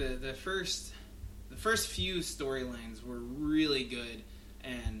 seriously, like the first few storylines were really good,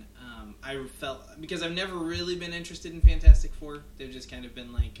 and I felt, because I've never really been interested in Fantastic Four. They've just kind of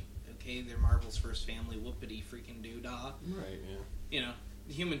been like, okay, they're Marvel's first family, whoopity freaking doo-dah. Right. Yeah. You know,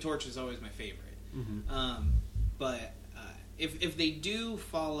 the Human Torch is always my favorite. Mm-hmm. But if they do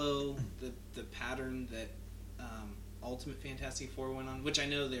follow the pattern that Ultimate Fantastic Four went on, which I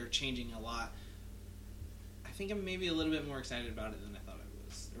know they're changing a lot. I think I'm maybe a little bit more excited about it than I thought I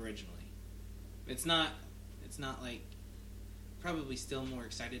was originally. It's not like, probably still more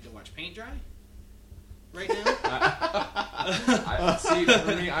excited to watch paint dry right now. See,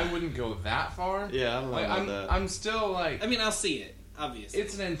 for me, I wouldn't go that far. Yeah, I don't know about that. I'm still like... I mean, I'll see it, obviously.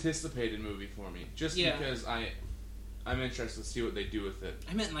 It's an anticipated movie for me, just because I'm interested to see what they do with it.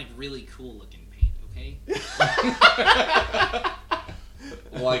 I meant like really cool looking paint, okay?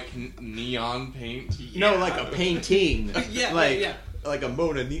 Like neon paint? No, like a painting. Yeah, like, yeah. Like a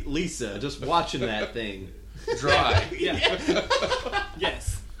Mona Lisa, just watching that thing. Dry. Yeah.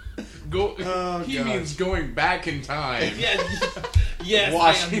 Yes. He means going back in time. Yeah. Yes,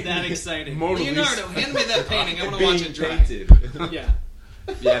 I am that excited. Leonardo, hand me that painting. I want to watch it dry. Painted. Yeah.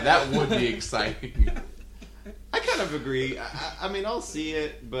 Yeah, that would be exciting. I kind of agree. I mean, I'll see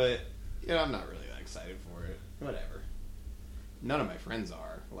it, but I'm not really that excited for it. Whatever. None of my friends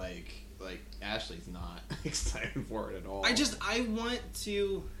are. Like Ashley's not excited for it at all. I want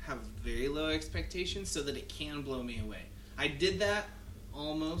to have very low expectations so that it can blow me away. I did that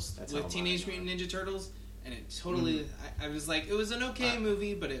almost with Teenage Mutant Ninja Turtles, and it totally. I was like, it was an okay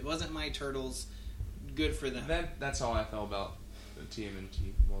movie, but it wasn't my Turtles. Good for them. That's how I felt about the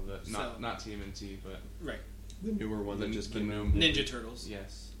TMNT. Well, not TMNT, but right. The newer one that just came out. Ninja Turtles.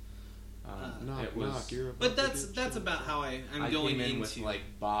 Yes. But that's about how I'm going came in into with like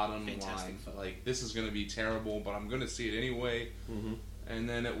bottom Fantastic line. Four. Like, this is going to be terrible, but I'm going to see it anyway. Mm-hmm. And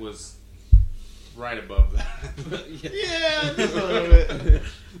then it was right above that. Yeah, just a little bit.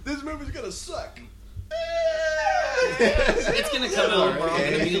 This movie's gonna suck. It's gonna come out where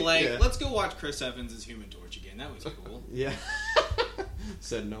I'm gonna be like, Yeah. let's go watch Chris Evans as Human Torch again. That was cool. Yeah.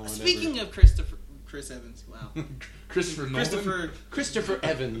 Said no one. Speaking ever. of Chris Evans, wow. Christopher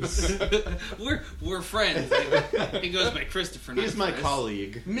Evans. We're friends. He goes by Christopher. He's my Chris.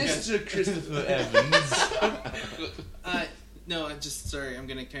 colleague. Mr. Christopher Evans. No, I'm just sorry. I'm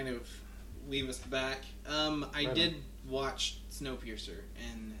gonna kind of weave us back. I did watch Snowpiercer,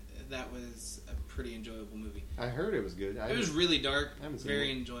 and that was a pretty enjoyable movie. I heard it was good. It was really dark, I haven't seen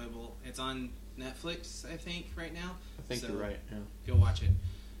very it. enjoyable. It's on Netflix, I think, right now. I think you're right. Yeah. Go watch it.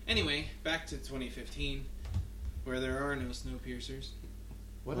 Anyway, back to 2015, where there are no Snowpiercers.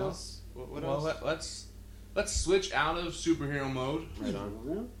 What else? What Well, else? let's switch out of superhero mode. Right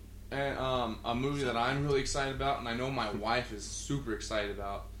on. And a movie that I'm really excited about, and I know my wife is super excited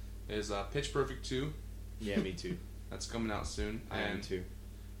about, is Pitch Perfect 2. Yeah, me too. That's coming out soon. I am too.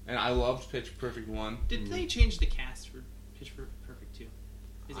 And I loved Pitch Perfect 1. Did they change the cast for Pitch Perfect 2?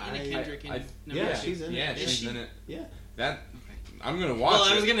 Is Anna Kendrick in number Yeah, two? she's in it. Yeah, Is she's she? in it. Yeah. I'm gonna watch Well,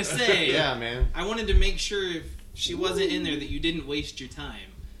 it. I was gonna say. Yeah, man. I wanted to make sure if she wasn't in there that you didn't waste your time.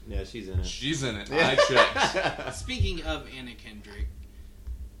 Yeah, she's in it. She's in it. Yeah. I checked. Speaking of Anna Kendrick,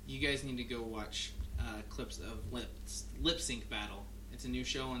 you guys need to go watch clips of Lip Sync Battle. It's a new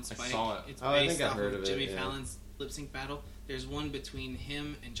show on Spike. I saw it. It's I based think I've off heard of of it, Jimmy yeah. Fallon's Lip Sync Battle. There's one between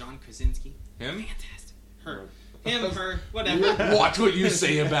him and John Krasinski. Him? Fantastic. Her, whatever. Watch what you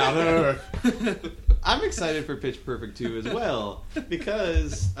say about her. I'm excited for Pitch Perfect 2 as well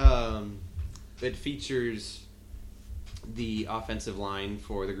because it features the offensive line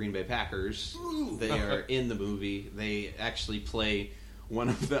for the Green Bay Packers. They are in the movie. They actually play one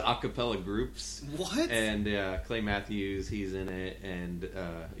of the a cappella groups. What? And Clay Matthews, he's in it. And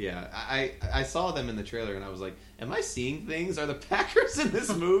I saw them in the trailer and I was like, am I seeing things? Are the Packers in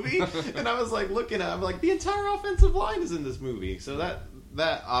this movie? And I was like looking at it, I'm like, the entire offensive line is in this movie. So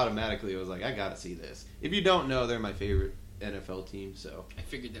that automatically was like, I gotta see this. If you don't know, they're my favorite NFL team, so. I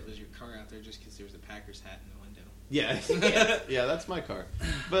figured that was your car out there just because there was a Packers hat in the window. Yeah, that's my car.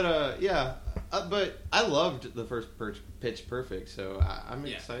 But but I loved the first Pitch Perfect, so I'm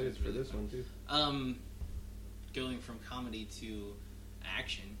excited for this one too. Going from comedy to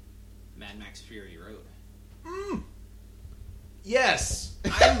action, Mad Max Fury Road. Yes.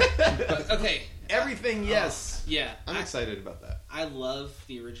 Okay. Everything. Yes. Yeah. I'm excited about that. I love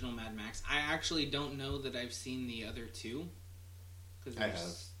the original Mad Max. I actually don't know that I've seen the other two. I have.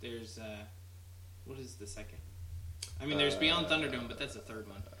 There's what is the second? I mean, there's Beyond Thunderdome, but that's the third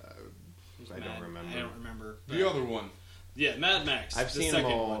one. I don't remember. I don't remember. The other one. Yeah, Mad Max. I've seen them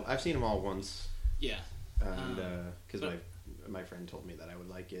all. One. I've seen them all once. Yeah. And because my friend told me that I would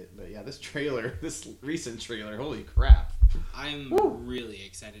like it, but yeah, this recent trailer, holy crap! I'm really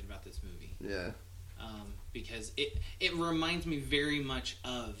excited about this movie. Yeah. Because it reminds me very much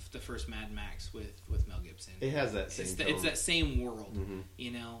of the first Mad Max with Mel Gibson. It has that same tone. It's that same world,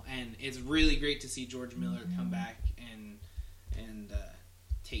 you know, and it's really great to see George Miller come back and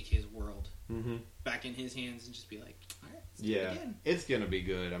take his world world back in his hands and just be like, all right, let's do it again. It's gonna be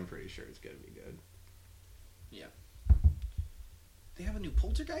good. I'm pretty sure it's gonna be good. Yeah. They have a new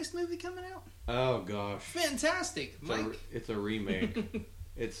Poltergeist movie coming out? Oh gosh. Fantastic, Mike. It's a remake.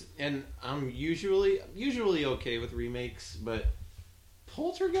 And I'm usually okay with remakes, but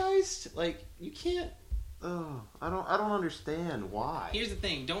Poltergeist, like, you can't. Oh, I don't understand why. Here's the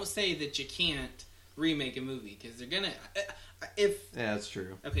thing: don't say that you can't remake a movie because they're gonna. Yeah, that's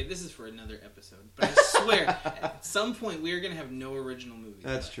true. Okay, this is for another episode, but I swear, at some point we are gonna have no original movies.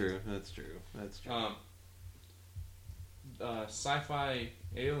 That's true. Sci-Fi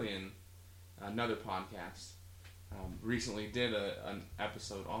Alien, another podcast, recently did an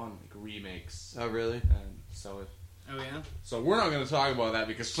episode on like remakes. Oh, really? And so Oh yeah. So we're not going to talk about that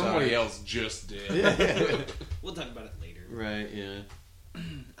because somebody else just did. We'll talk about it later. Right. Yeah.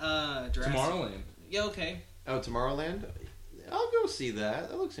 Tomorrowland. Yeah. Okay. Oh, Tomorrowland. I'll go see that.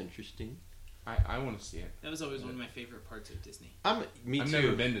 That looks interesting. I want to see it. That was always one of my favorite parts of Disney. Me too. I've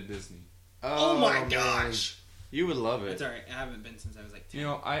never been to Disney. Oh my man. gosh! You would love it. It's alright. I haven't been since I was like 10. You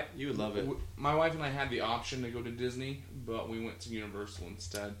know, you would love it. My wife and I had the option to go to Disney, but we went to Universal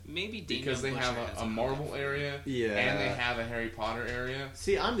instead. Maybe Daniel because they have a Marvel area, and they have a Harry Potter area.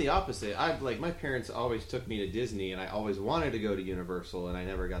 See, I'm the opposite. My parents always took me to Disney, and I always wanted to go to Universal, and I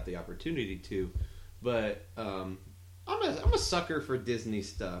never got the opportunity to. But I'm a sucker for Disney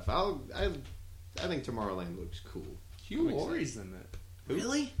stuff. I think Tomorrowland looks cool. Hugh Laurie's in it. Who?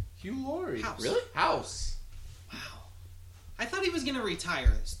 Really? Hugh Laurie. House. Really? House. Wow. I thought he was going to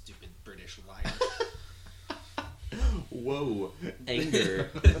retire, stupid British liar. Whoa. Anger.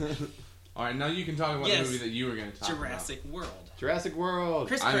 Alright, now you can talk about the movie that you were going to talk Jurassic World. Jurassic World.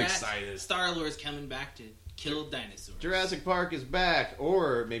 Chris I'm Pratt, excited. Star-Lord's coming back to kill dinosaurs. Jurassic Park is back,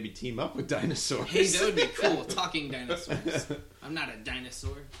 or maybe team up with dinosaurs. Hey, that would be cool. Talking dinosaurs. I'm not a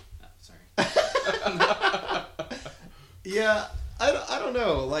dinosaur. Oh, sorry. Yeah, I don't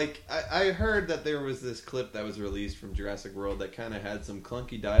know. Like, I heard that there was this clip that was released from Jurassic World that kind of had some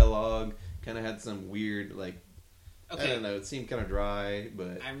clunky dialogue, kind of had some weird, like, Okay. I don't know, it seemed kind of dry,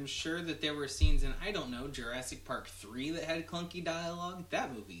 but... I'm sure that there were scenes in, I don't know, Jurassic Park 3 that had clunky dialogue.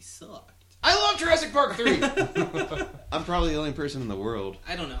 That movie sucked. I love Jurassic Park 3! I'm probably the only person in the world.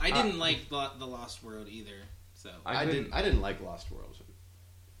 I don't know. I didn't like The Lost World either, so... I didn't like Lost World.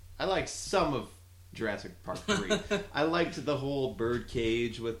 I liked some of Jurassic Park 3. I liked the whole bird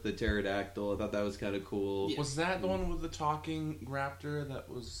cage with the pterodactyl. I thought that was kind of cool. Yeah. Was that the one with the talking raptor that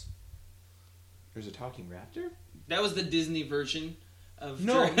was... There's a talking raptor? That was the Disney version of...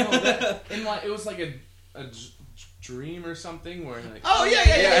 it was like a dream or something where like... Oh,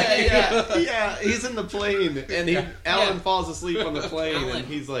 yeah. Yeah, he's in the plane, and Alan falls asleep on the plane, and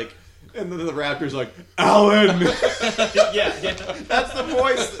he's like... And then the raptor's like, Alan! yeah. That's the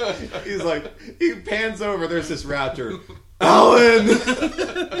voice. He's like, he pans over, there's this raptor. Alan!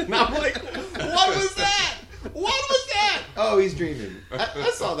 And I'm like, what was that? What was that? Oh, he's dreaming.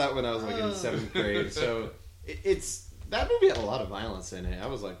 I saw that when I was like in 7th grade, so it's... That movie had a lot of violence in it. I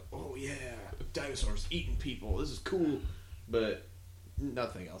was like, oh yeah, dinosaurs eating people. This is cool. But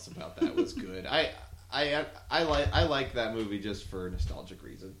nothing else about that was good. I like that movie just for nostalgic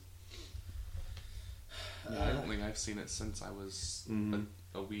reasons. Yeah, I don't think I've seen it since I was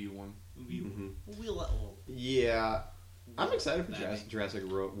a wee one. Yeah, I'm excited for Jurassic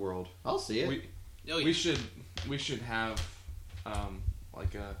World. I'll see it. We should have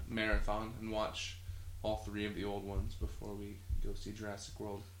like a marathon and watch all 3 of the old ones before we go see Jurassic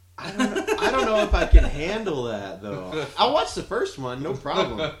World. I don't know if I can handle that though. I'll watch the first one, no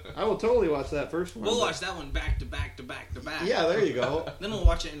problem. I will totally watch that first one. We'll watch that one back to back to back to back. Yeah, there you go. Then we'll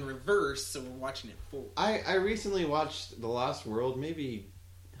watch it in reverse, so we're watching it forward. I recently watched The Lost World, maybe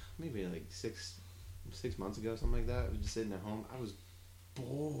like six months ago, something like that. I was just sitting at home. I was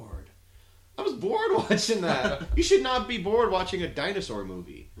bored watching that. You should not be bored watching a dinosaur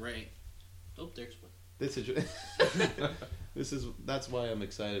movie. Right. Oh, there's one. That's why I'm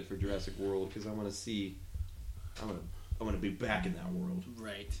excited for Jurassic World, because I want to see. I want to be back in that world.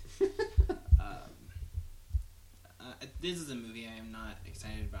 Right. This is a movie I am not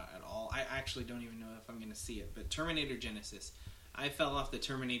excited about at all. I actually don't even know if I'm going to see it. But Terminator Genisys. I fell off the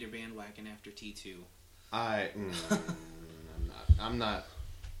Terminator bandwagon after T2. I'm not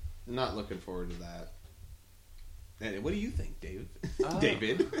looking forward to that. And what do you think, Dave?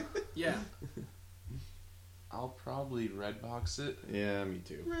 David? Yeah. I'll probably Redbox it. Yeah, me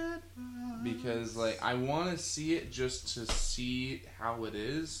too. Redbox. Because like I want to see it just to see how it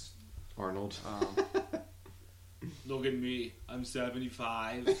is. Arnold. Look at me. I'm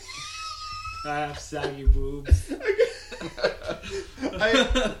 75. I have saggy boobs.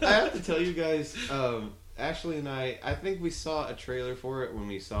 I have to tell you guys, Ashley and I think we saw a trailer for it when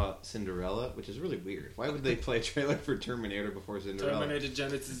we saw Cinderella, which is really weird. Why would they play a trailer for Terminator before Cinderella? Terminator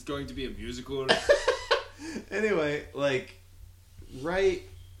Genesis is going to be a musical. Anyway, like,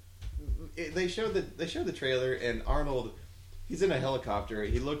 they show the trailer, and Arnold, he's in a helicopter.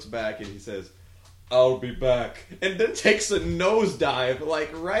 He looks back and he says, "I'll be back," and then takes a nosedive,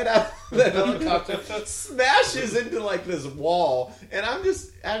 like, right out of the helicopter, smashes into, like, this wall, and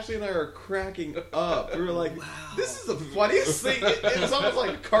Ashley and I are cracking up. We were like, Wow. this is the funniest thing. It was almost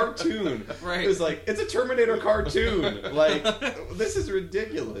like a cartoon. Right. It was like, it's a Terminator cartoon. Like, this is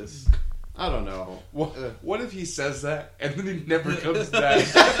ridiculous. I don't know. What if he says that and then he never comes back?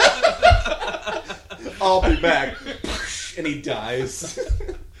 I'll be back. And he dies.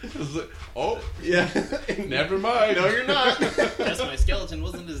 Oh, Yeah. never mind. No, you're not. Guess my skeleton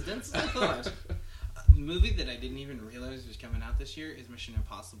wasn't as dense as I thought. A movie that I didn't even realize was coming out this year is Mission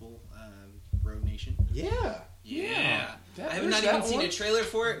Impossible Road Nation. Yeah. Yeah. I have there's not that even seen one. a trailer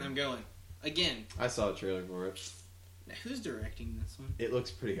for it, and I'm going. Again, I saw a trailer for it. now, who's directing this one? It looks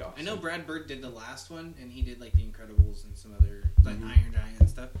pretty awesome. I know Brad Bird did the last one, and he did like The Incredibles and some other like Iron Giant and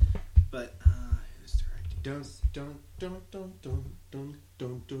stuff. But who's directing? Dun dun dun dun dun dun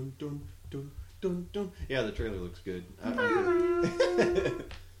dun dun dun dun dun dun. Yeah, the trailer looks good.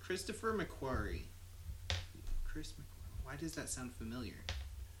 Christopher McQuarrie. Chris McQuarrie. Why does that sound familiar?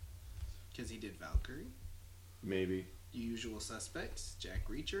 Because he did Valkyrie, Maybe. Usual Suspects, Jack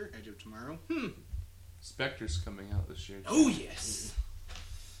Reacher, Edge of Tomorrow. Spectre's coming out this year. Oh yes.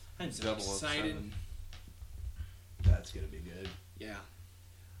 I'm so 007. excited. That's gonna be good. Yeah.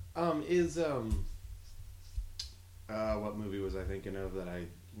 What movie was I thinking of that I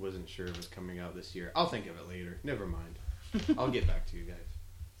wasn't sure was coming out this year? I'll think of it later. Never mind. I'll get back to you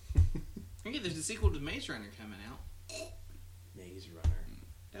guys. Okay, there's a sequel to Maze Runner coming out. Maze Runner.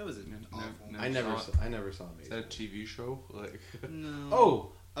 That was an awful. I never saw Maze Is that a Runner. TV show? Like,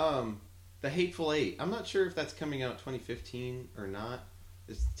 No. The Hateful Eight. I'm not sure if that's coming out 2015 or not.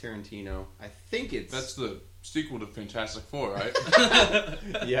 It's Tarantino. I think it's... that's the sequel to Fantastic Four, right?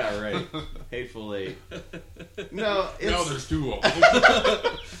 Yeah, right. Hateful Eight. No, it's... No, there's two of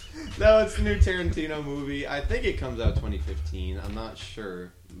them. No, it's a new Tarantino movie. I think it comes out 2015. I'm not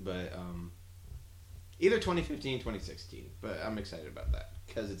sure, but either 2015 2016. But I'm excited about that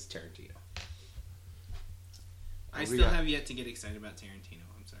because it's Tarantino. I still have yet to get excited about Tarantino.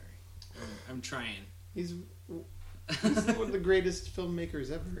 I'm sorry. I'm trying. He's one of the greatest filmmakers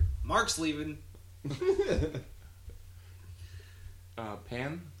ever. Mark's leaving.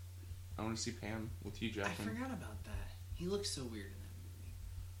 Pan. I want to see Pan with Hugh I Jackman. forgot about that. He looks so weird in that movie.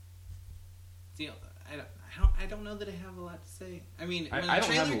 See, I don't know that I have a lot to say. I mean, when I the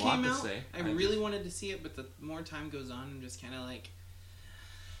don't have trailer a lot came to out, say. I I really just- wanted to see it, but the more time goes on, I'm just kind of like,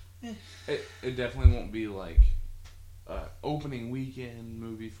 It definitely won't be like opening weekend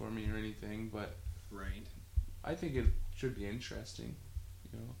movie for me or anything, but right. I think it should be interesting.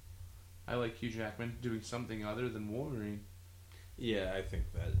 You know, I like Hugh Jackman doing something other than Wolverine. Yeah, I think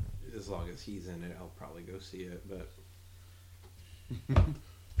that as long as he's in it, I'll probably go see it. But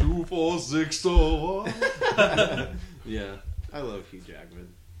 2, 4, 6, 4. yeah, I love Hugh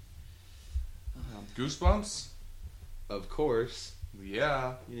Jackman. Goosebumps. Of course,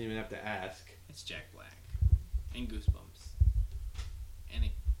 Yeah. you didn't even have to ask. It's Jack Black and Goosebumps and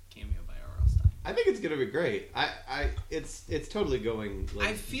a cameo by R.L. Stein. I think it's gonna be great. It's totally going. Like,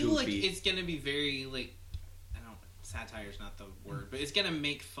 I feel goofy. like it's gonna be very like satire's not the word, but it's gonna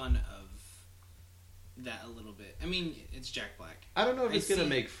make fun of that a little bit. I mean, it's Jack Black. I don't know if I it's gonna see-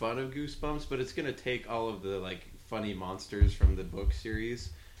 make fun of Goosebumps, but it's gonna take all of the like funny monsters from the book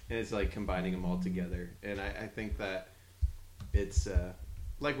series and it's like combining them all together. And I think that it's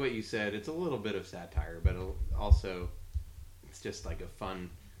like what you said. It's a little bit of satire, but also it's just like a fun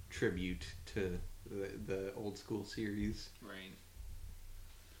tribute to the old school series. Right.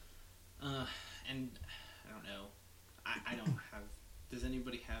 And I don't know. I don't have. Does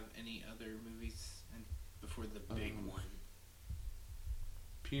anybody have any other movies before the big one?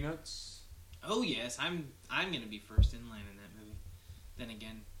 Peanuts. Oh yes, I'm gonna be first in line in that movie. Then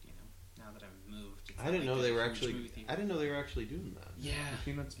again, now that I've moved, it's I not didn't like know there's they were a huge actually. movie theater. I didn't know they were actually doing that. Yeah,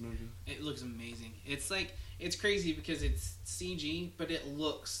 The Peanuts movie. it looks amazing. It's like it's crazy because it's CG, but it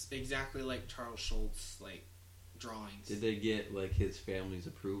looks exactly like Charles Schultz like drawings. Did they get like his family's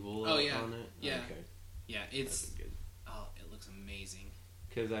approval Oh, yeah. on it? Yeah. Okay. Yeah, That's it's good. it looks amazing.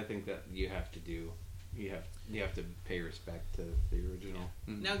 Because I think that you have to pay respect to the original.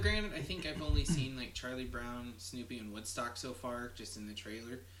 Mm. Now, granted, I think I've only seen like Charlie Brown, Snoopy, and Woodstock so far, just in the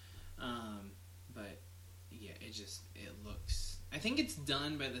trailer. But yeah, it looks. I think it's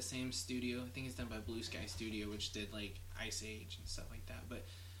done by the same studio. I think it's done by Blue Sky Studio, which did like Ice Age and stuff like that. But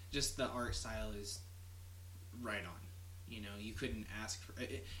just the art style is right on. You know, you couldn't ask for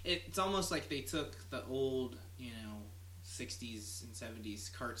it. It's almost like they took the old, 60s and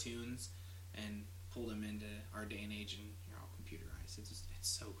 70s cartoons and pulled them into our day and age, and you're all computerized. It's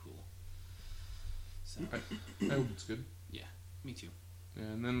so cool. So I hope it's good. yeah, me too. Yeah,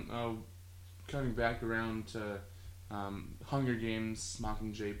 and then coming back around to Hunger Games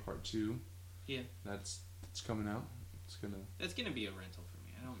Mockingjay Part 2. Yeah. It's coming out. That's gonna be a rental for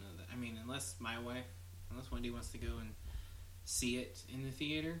me. I don't know that. I mean, unless Wendy wants to go and see it in the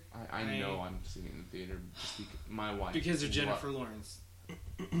theater. I know I'm seeing it in the theater just because my wife. Because of Jennifer Lawrence.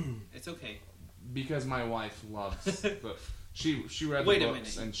 It's okay. Because my wife loves, but she read Wait the a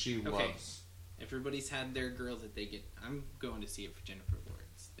books minute. and she Okay. loves. Everybody's had their girl that they get. I'm going to see it for Jennifer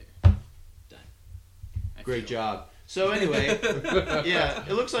Lawrence. There. Done. I Great feel- job. So anyway, yeah,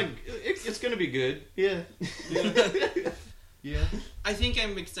 it looks like it's going to be good. Yeah. Yeah. I think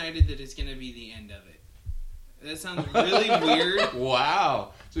I'm excited that it's going to be the end of it. That sounds really weird.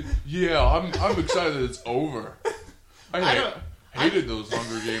 Wow. So, yeah, I'm excited that it's over. I hated those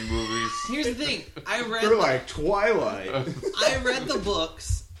Hunger Game movies. Here's the thing. They're like Twilight. I read the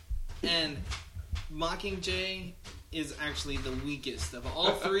books, and Mockingjay is actually the weakest of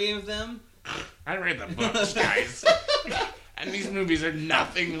all three of them. I read the books, guys. And these movies are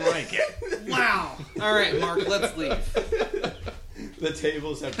nothing like it. Wow. All right, Mark, let's leave. The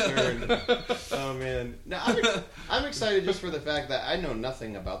tables have turned. Oh man! No, I'm excited just for the fact that I know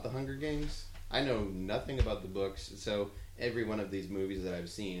nothing about the Hunger Games. I know nothing about the books, so every one of these movies that I've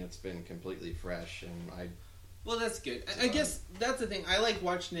seen, it's been completely fresh, and Well, that's good. I guess that's the thing. I like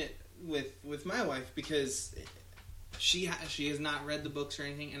watching it with my wife because she has not read the books or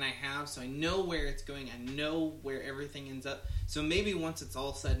anything, and I have, so I know where it's going. I know where everything ends up. So maybe once it's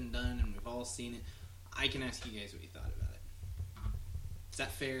all said and done and we've all seen it, I can ask you guys what you thought about it. Is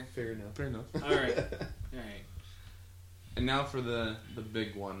that fair? fair enough. Fair enough. All right. All right. And now for the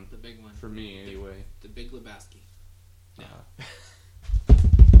big one. The big one. For me, anyway. The Big Lebowski. No. Uh,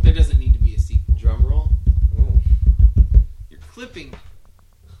 There doesn't need to be a sequel. Drum roll. Ooh. You're clipping.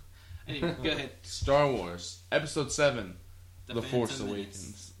 Anyway, go ahead. Star Wars Episode 7: The Force Phantom Awakens.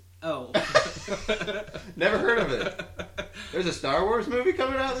 Menace. Oh. Never heard of it. There's a Star Wars movie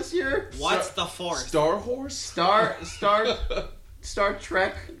coming out this year. What's the Force? Star Horse? Star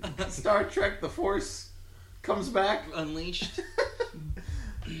Trek. Star Trek. The Force comes back. Unleashed.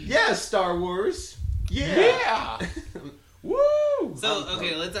 Yeah, Star Wars. Yeah. Yeah! Woo! So,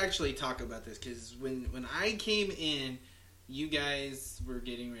 okay, let's actually talk about this, because when I came in, you guys were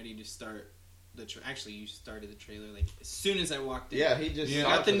getting ready to start actually, you started the trailer, like, as soon as I walked in. Yeah, he just Yeah.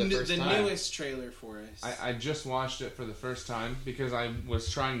 saw Got it for the first the time. newest trailer for us. I just watched it for the first time because I was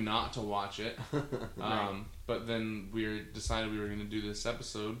trying not to watch it. Right. But then decided we were going to do this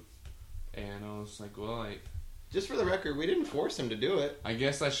episode, and I was like, well, Just for the record, we didn't force him to do it. I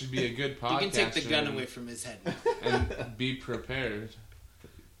guess I should be a good podcaster. You can take the gun away from his head now. and be prepared.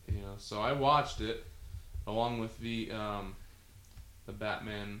 So I watched it along with the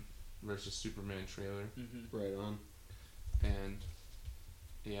Batman versus Superman trailer, Mm-hmm. Right on. and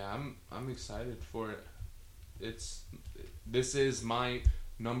yeah, I'm excited for it. This is my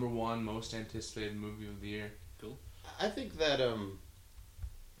number one most anticipated movie of the year. I think that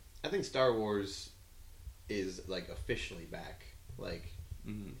I think Star Wars is like officially back, like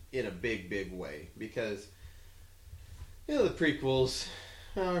Mm-hmm. in a big way, because the prequels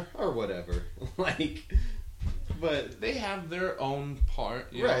are whatever, like, but They have their own part,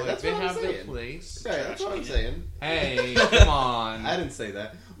 Right, that's they what I'm have their saying. place. right, that's what I'm saying. Hey, come on! I didn't say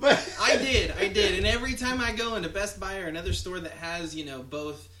that, but I did, and every time I go into Best Buy or another store that has,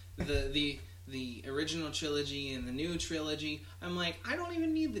 both the original trilogy and the new trilogy, I'm like, I don't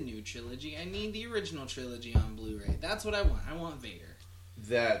even need the new trilogy. I need the original trilogy on Blu-ray. That's what I want. I want Vader.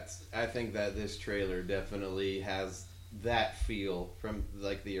 I think that this trailer definitely has that feel from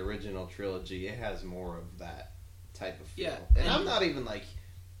like the original trilogy. It has more of that type of feel. Yeah, and and- I'm not even like,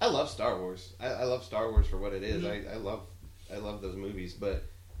 I love Star Wars. I love Star Wars for what it is. Mhm. I love those movies, but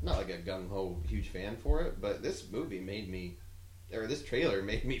I'm not like a gung ho huge fan for it. But this trailer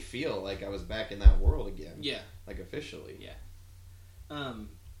made me feel like I was back in that world again. Yeah. Like officially. Yeah.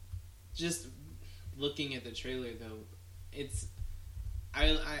 Just looking at the trailer though, it's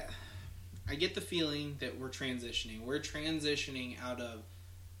I get the feeling that we're transitioning. We're transitioning out of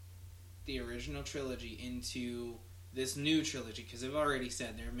the original trilogy into this new trilogy, because they've already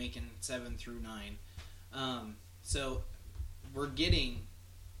said they're making 7 through 9. So we're getting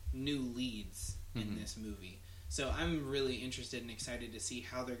new leads in this movie. So I'm really interested and excited to see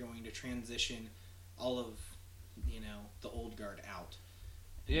how they're going to transition all of, the old guard out.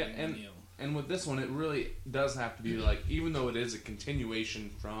 Yeah, and with this one, it really does have to be like, even though it is a continuation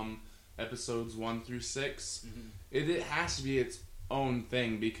from episodes 1 through 6, it has to be its own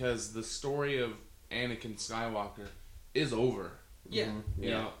thing, because the story of Anakin Skywalker is over. Yeah. You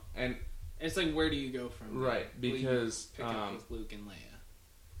know, and it's like, where do you go from there? Right, because pick up with Luke and Leia.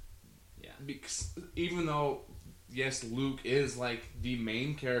 Yeah. Because even though, yes, Luke is like the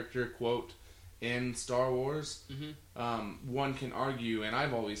main character, quote, in Star Wars, one can argue, and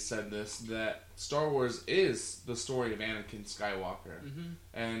I've always said this, that Star Wars is the story of Anakin Skywalker,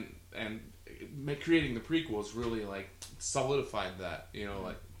 and creating the prequels really like solidified that.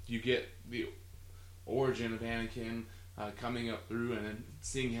 Like you get the origin of Anakin coming up through, and then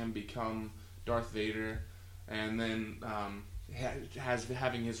seeing him become Darth Vader, and then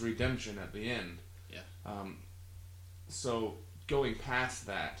having his redemption at the end. Yeah. So going past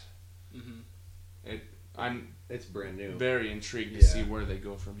that. It's brand new. Very intrigued to see where they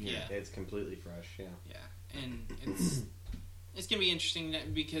go from here. Yeah. It's completely fresh. Yeah. Yeah, and it's gonna be interesting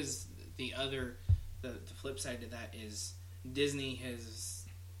because the flip side to that is Disney has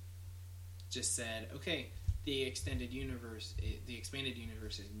just said, okay, the expanded universe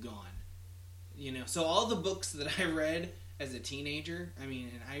is gone. So all the books that I read as a teenager, and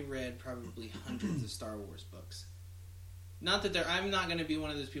I read probably hundreds of Star Wars books. Not that I'm not going to be one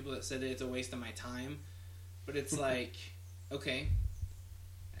of those people that said that it's a waste of my time, but it's like, okay,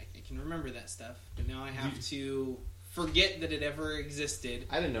 I can remember that stuff, but now I have to forget that it ever existed.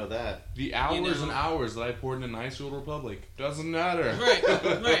 I didn't know that. The hours and hours that I poured into Knights of the Old Republic doesn't matter. Right.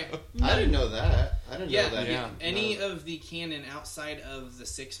 I didn't know that. I didn't know that. Yeah. Any of the canon outside of the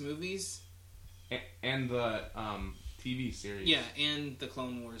 6 movies. And the TV series. Yeah, and the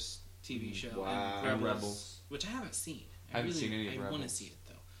Clone Wars TV show. Wow. And Rebels. Which I haven't seen. I haven't seen any of Rebels. I want to see it,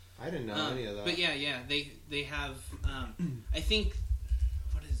 though. I didn't know any of that. But yeah, they have, I think,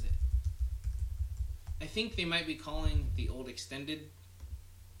 what is it? I think they might be calling the old extended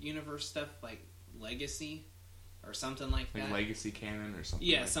universe stuff like Legacy or something like that. Like Legacy canon or something.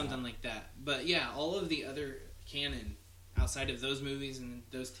 Yeah, something like that. But yeah, all of the other canon outside of those movies and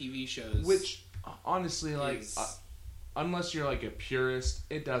those TV shows. Which, honestly, unless you're like a purist,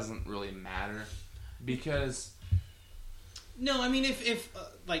 it doesn't really matter. Because... No, if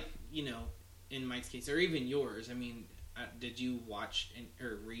in Mike's case, or even yours, did you watch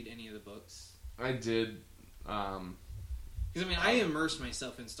or read any of the books? I did. Because I immersed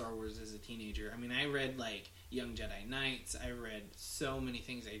myself in Star Wars as a teenager. I read like Young Jedi Knights. I read so many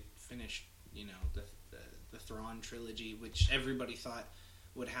things. I finished, the Thrawn trilogy, which everybody thought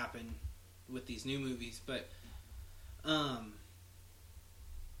would happen with these new movies. But,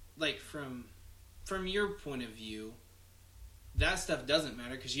 like from your point of view, that stuff doesn't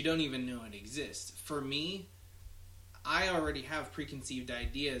matter because you don't even know it exists. For me, I already have preconceived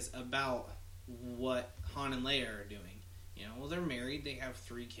ideas about what Han and Leia are doing. They're married. They have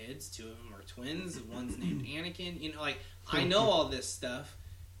 3 kids. 2 of them are twins. One's named Anakin. I know all this stuff.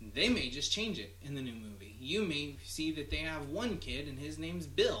 They may just change it in the new movie. You may see that they have 1 kid and his name's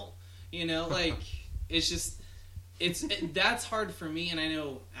Bill. It's just, that's hard for me, and I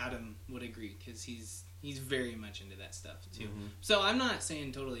know Adam would agree because he's very much into that stuff too. Mm-hmm. So I'm not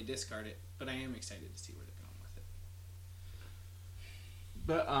saying totally discard it, but I am excited to see where they're going with it.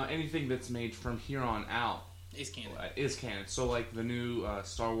 But anything that's made from here on out is canon. So like the new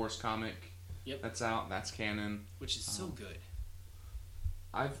Star Wars comic that's out, that's canon. Which is so good.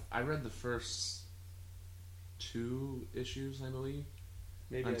 I read the first 2 issues, I believe.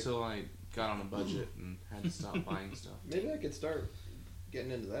 Until I got on a budget and had to stop buying stuff. Maybe I could start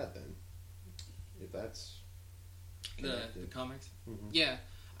getting into that then. If that's the comics. Mm-hmm. Yeah.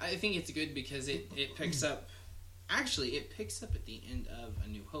 I think it's good because it picks up... Actually, it picks up at the end of A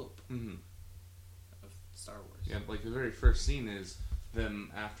New Hope of Star Wars. Yeah, like the very first scene is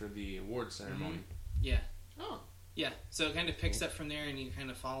them after the award ceremony. Mm-hmm. Yeah. Oh. Yeah, so it kind of picks up from there, and you're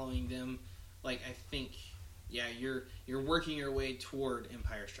kind of following them. Like, I think, you're working your way toward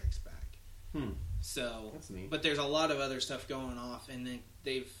Empire Strikes Back. So, that's neat. But there's a lot of other stuff going off, and then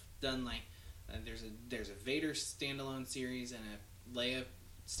they've done like there's a Vader standalone series and a Leia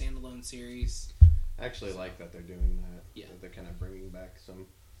standalone series. I actually like that they're doing that. Yeah, that they're kind of bringing back some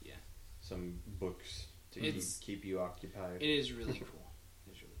books to keep you occupied. It is really cool.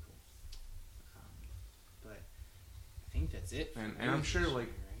 It's really cool. But I think that's it. And I'm sure,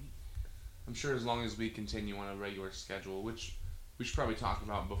 I'm sure as long as we continue on a regular schedule, which we should probably talk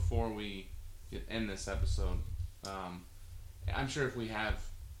about before we end this episode. I'm sure if we have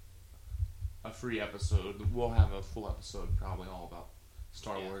a free episode. We'll have a full episode probably all about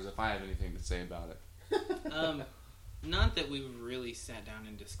Star Yeah. Wars if I have anything to say about it. Not that we've really sat down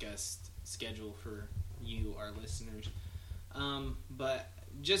and discussed schedule for you, our listeners, but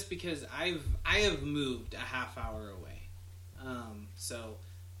just because I have moved a half hour away, so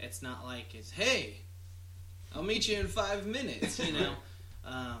it's not like it's, hey, I'll meet you in 5 minutes, you know.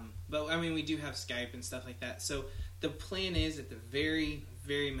 But I mean, we do have Skype and stuff like that. So the plan is, at the very,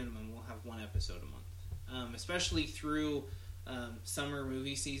 very minimum, we'll have one episode a month, especially through summer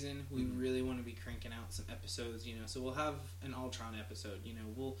movie season. We really want to be cranking out some episodes, you know. So we'll have an Ultron episode, you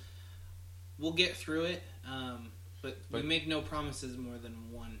know. We'll get through it, but we make no promises more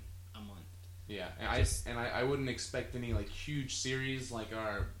than one a month. Yeah, and I wouldn't expect any like huge series like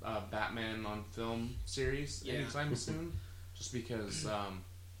our Batman on film series anytime soon, just because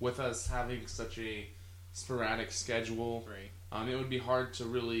with us having such a sporadic schedule, right. It would be hard to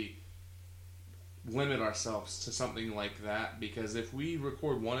really limit ourselves to something like that, because if we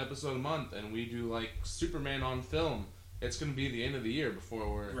record one episode a month and we do like Superman on film, it's going to be the end of the year before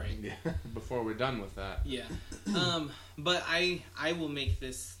we're done with that. Yeah. But I will make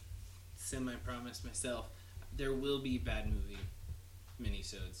this semi-promise myself. There will be bad movie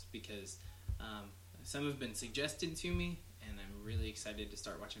minisodes, because some have been suggested to me, and I'm really excited to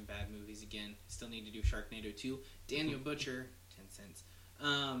start watching bad movies again. Still need to do Sharknado 2. Daniel Butcher, 10 cents.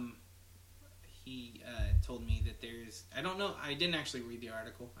 He told me that there's... I don't know. I didn't actually read the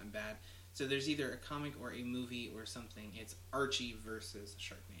article. I'm bad. So there's either a comic or a movie or something. It's Archie versus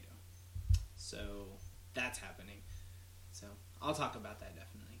Sharknado. So that's happening. So I'll talk about that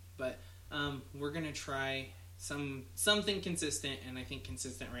definitely. But we're going to try something consistent, and I think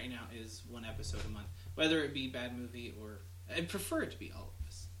consistent right now is one episode a month. Whether it be bad movie or... I'd prefer it to be all of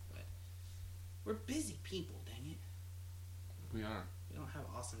us. But we're busy people, dang it. We are. We don't have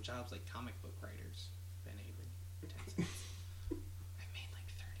awesome jobs like comic book writers. Ben Avery. 10 cents. I made like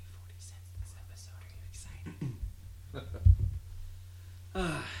 30, 40 cents this episode. Are you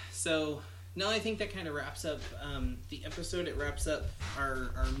excited? So, no, I think that kind of wraps up the episode. It wraps up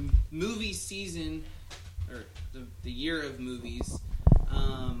our movie season, or the year of movies.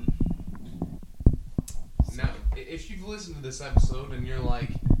 Now, if you've listened to this episode and you're like,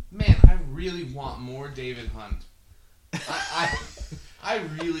 man, I really want more David Hunt. I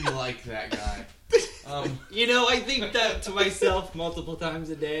really like that guy. You know, I think that to myself multiple times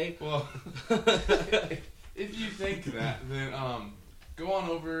a day. Well, if you think that, then go on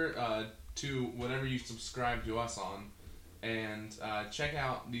over to whatever you subscribe to us on, and check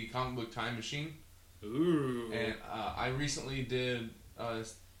out the Comic Book Time Machine. Ooh. And I recently did a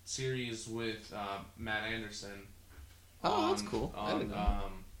series with Matt Anderson. Oh, that's cool. I On didn't know.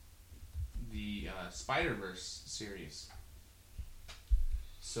 the Spider-Verse series.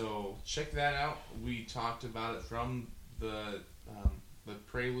 So check that out. We talked about it from the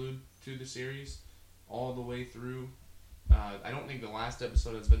prelude to the series all the way through. I don't think the last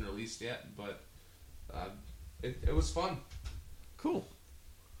episode has been released yet, but it was fun. Cool.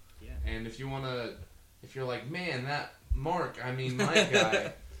 Yeah. And if you're like, man, that Mark, my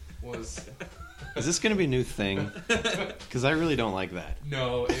guy was... Is this going to be a new thing? Because I really don't like that.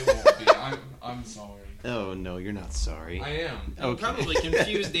 No, it won't be. I'm sorry. Oh, no, you're not sorry. I am. You'll Okay. probably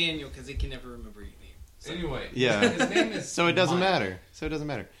confuse Daniel because he can never remember your name. So. Anyway. Yeah. His name is So it doesn't Mike. matter. It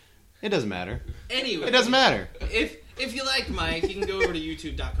doesn't matter. Anyway. It doesn't matter. If you like Mike, you can go over to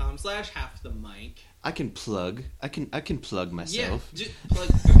youtube.com/halfthemic. I can plug. I can plug myself. Yeah, just plug.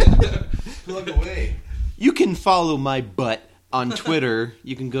 Plug away. You can follow my butt on Twitter.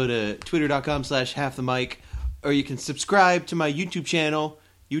 You can go to twitter.com/halfthemic, or you can subscribe to my YouTube channel,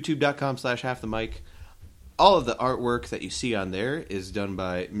 youtube.com/halfthemic. All of the artwork that you see on there is done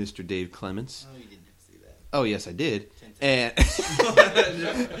by Mr. Dave Clements. Oh, you didn't have to see that. Oh, yes, I did. And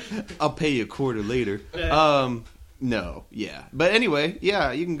I'll pay you a quarter later. No, yeah. But anyway,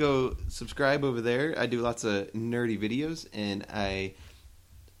 yeah, you can go subscribe over there. I do lots of nerdy videos, and I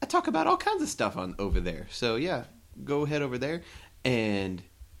talk about all kinds of stuff on over there. So, yeah, go head over there. And,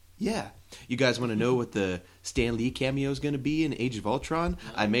 yeah, you guys want to know what the Stan Lee cameo is going to be in Age of Ultron?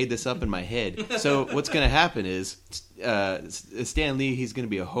 I made this up in my head. So what's going to happen is Stan Lee, he's going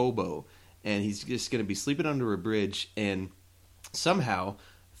to be a hobo, and he's just going to be sleeping under a bridge, and somehow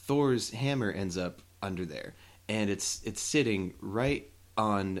Thor's hammer ends up under there. And it's sitting right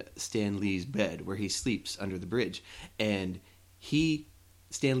on Stan Lee's bed where he sleeps under the bridge. And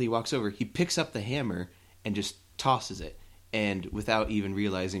Stan Lee walks over, he picks up the hammer and just tosses it, and without even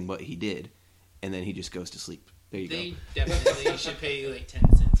realizing what he did, and then he just goes to sleep. There you go. They definitely should pay you like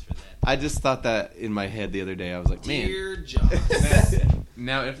 10 cents for that. I just thought that in my head the other day. I was like, man, Dear Josh.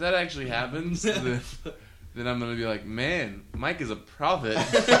 Now, if that actually happens, then I'm gonna be like, man, Mike is a prophet.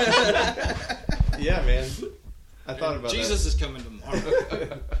 Yeah, man. I thought about Jesus is coming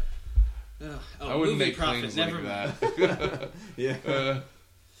tomorrow. I wouldn't movie make prophet, claims never like mind. that. Yeah.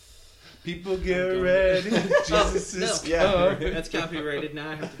 People get ready. Jesus is Yeah. That's copyrighted. Now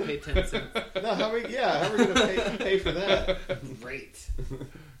I have to pay 10 cents. No, how are we gonna pay for that? Great.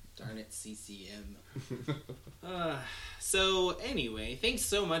 Darn it, CCM. So anyway, thanks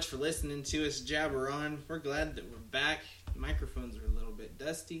so much for listening to us jabber on. We're glad that we're back. Microphones are a little bit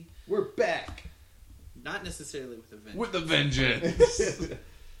dusty. We're back. Not necessarily with a vengeance. with a vengeance.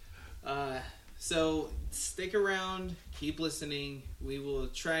 So stick around, keep listening. We will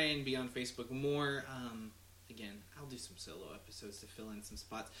try and be on Facebook more. Again, I'll do some solo episodes to fill in some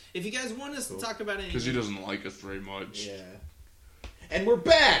spots. If you guys want us to talk about anything, Because he doesn't like us very much. Yeah. And we're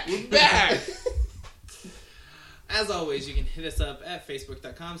back. We're back. as always, you can hit us up at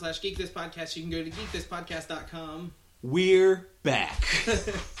facebook.com/geekthispodcast. You can go to geekthispodcast.com. We're back.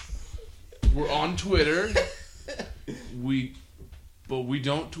 We're on Twitter. But we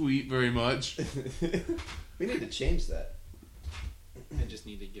don't tweet very much. We need to change that. I just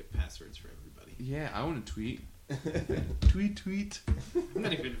need to get passwords for everybody. Yeah, I want to tweet. Tweet. I'm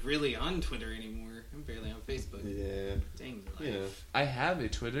not even really on Twitter anymore. I'm barely on Facebook. Yeah. Dang life. You know. I have a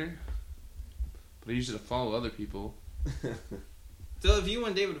Twitter, but I use it to follow other people. So if you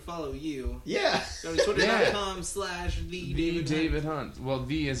want David to follow you, Yeah. go to twitter.com/the David Hunt. Well,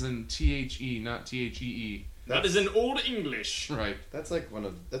 the is in THE, not THEE. That is in Old English. Right. That's like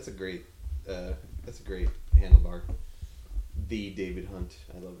that's a great handlebar. The David Hunt.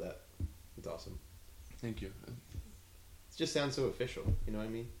 I love that. It's awesome. Thank you. It just sounds so official. You know what I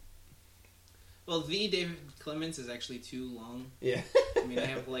mean? Well, the David Clements is actually too long. Yeah. I mean, I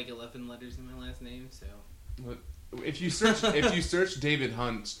have like 11 letters in my last name, so. But if you search David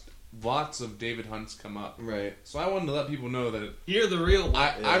Hunt, lots of David Hunts come up. Right. So I wanted to let people know that You're the real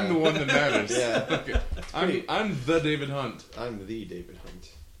one. I'm the one that matters. Yeah. Okay. I'm the David Hunt. I'm the David Hunt.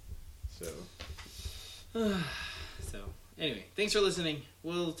 So. So, anyway, thanks for listening.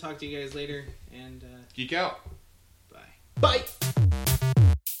 We'll talk to you guys later, and Geek out. bye. Bye.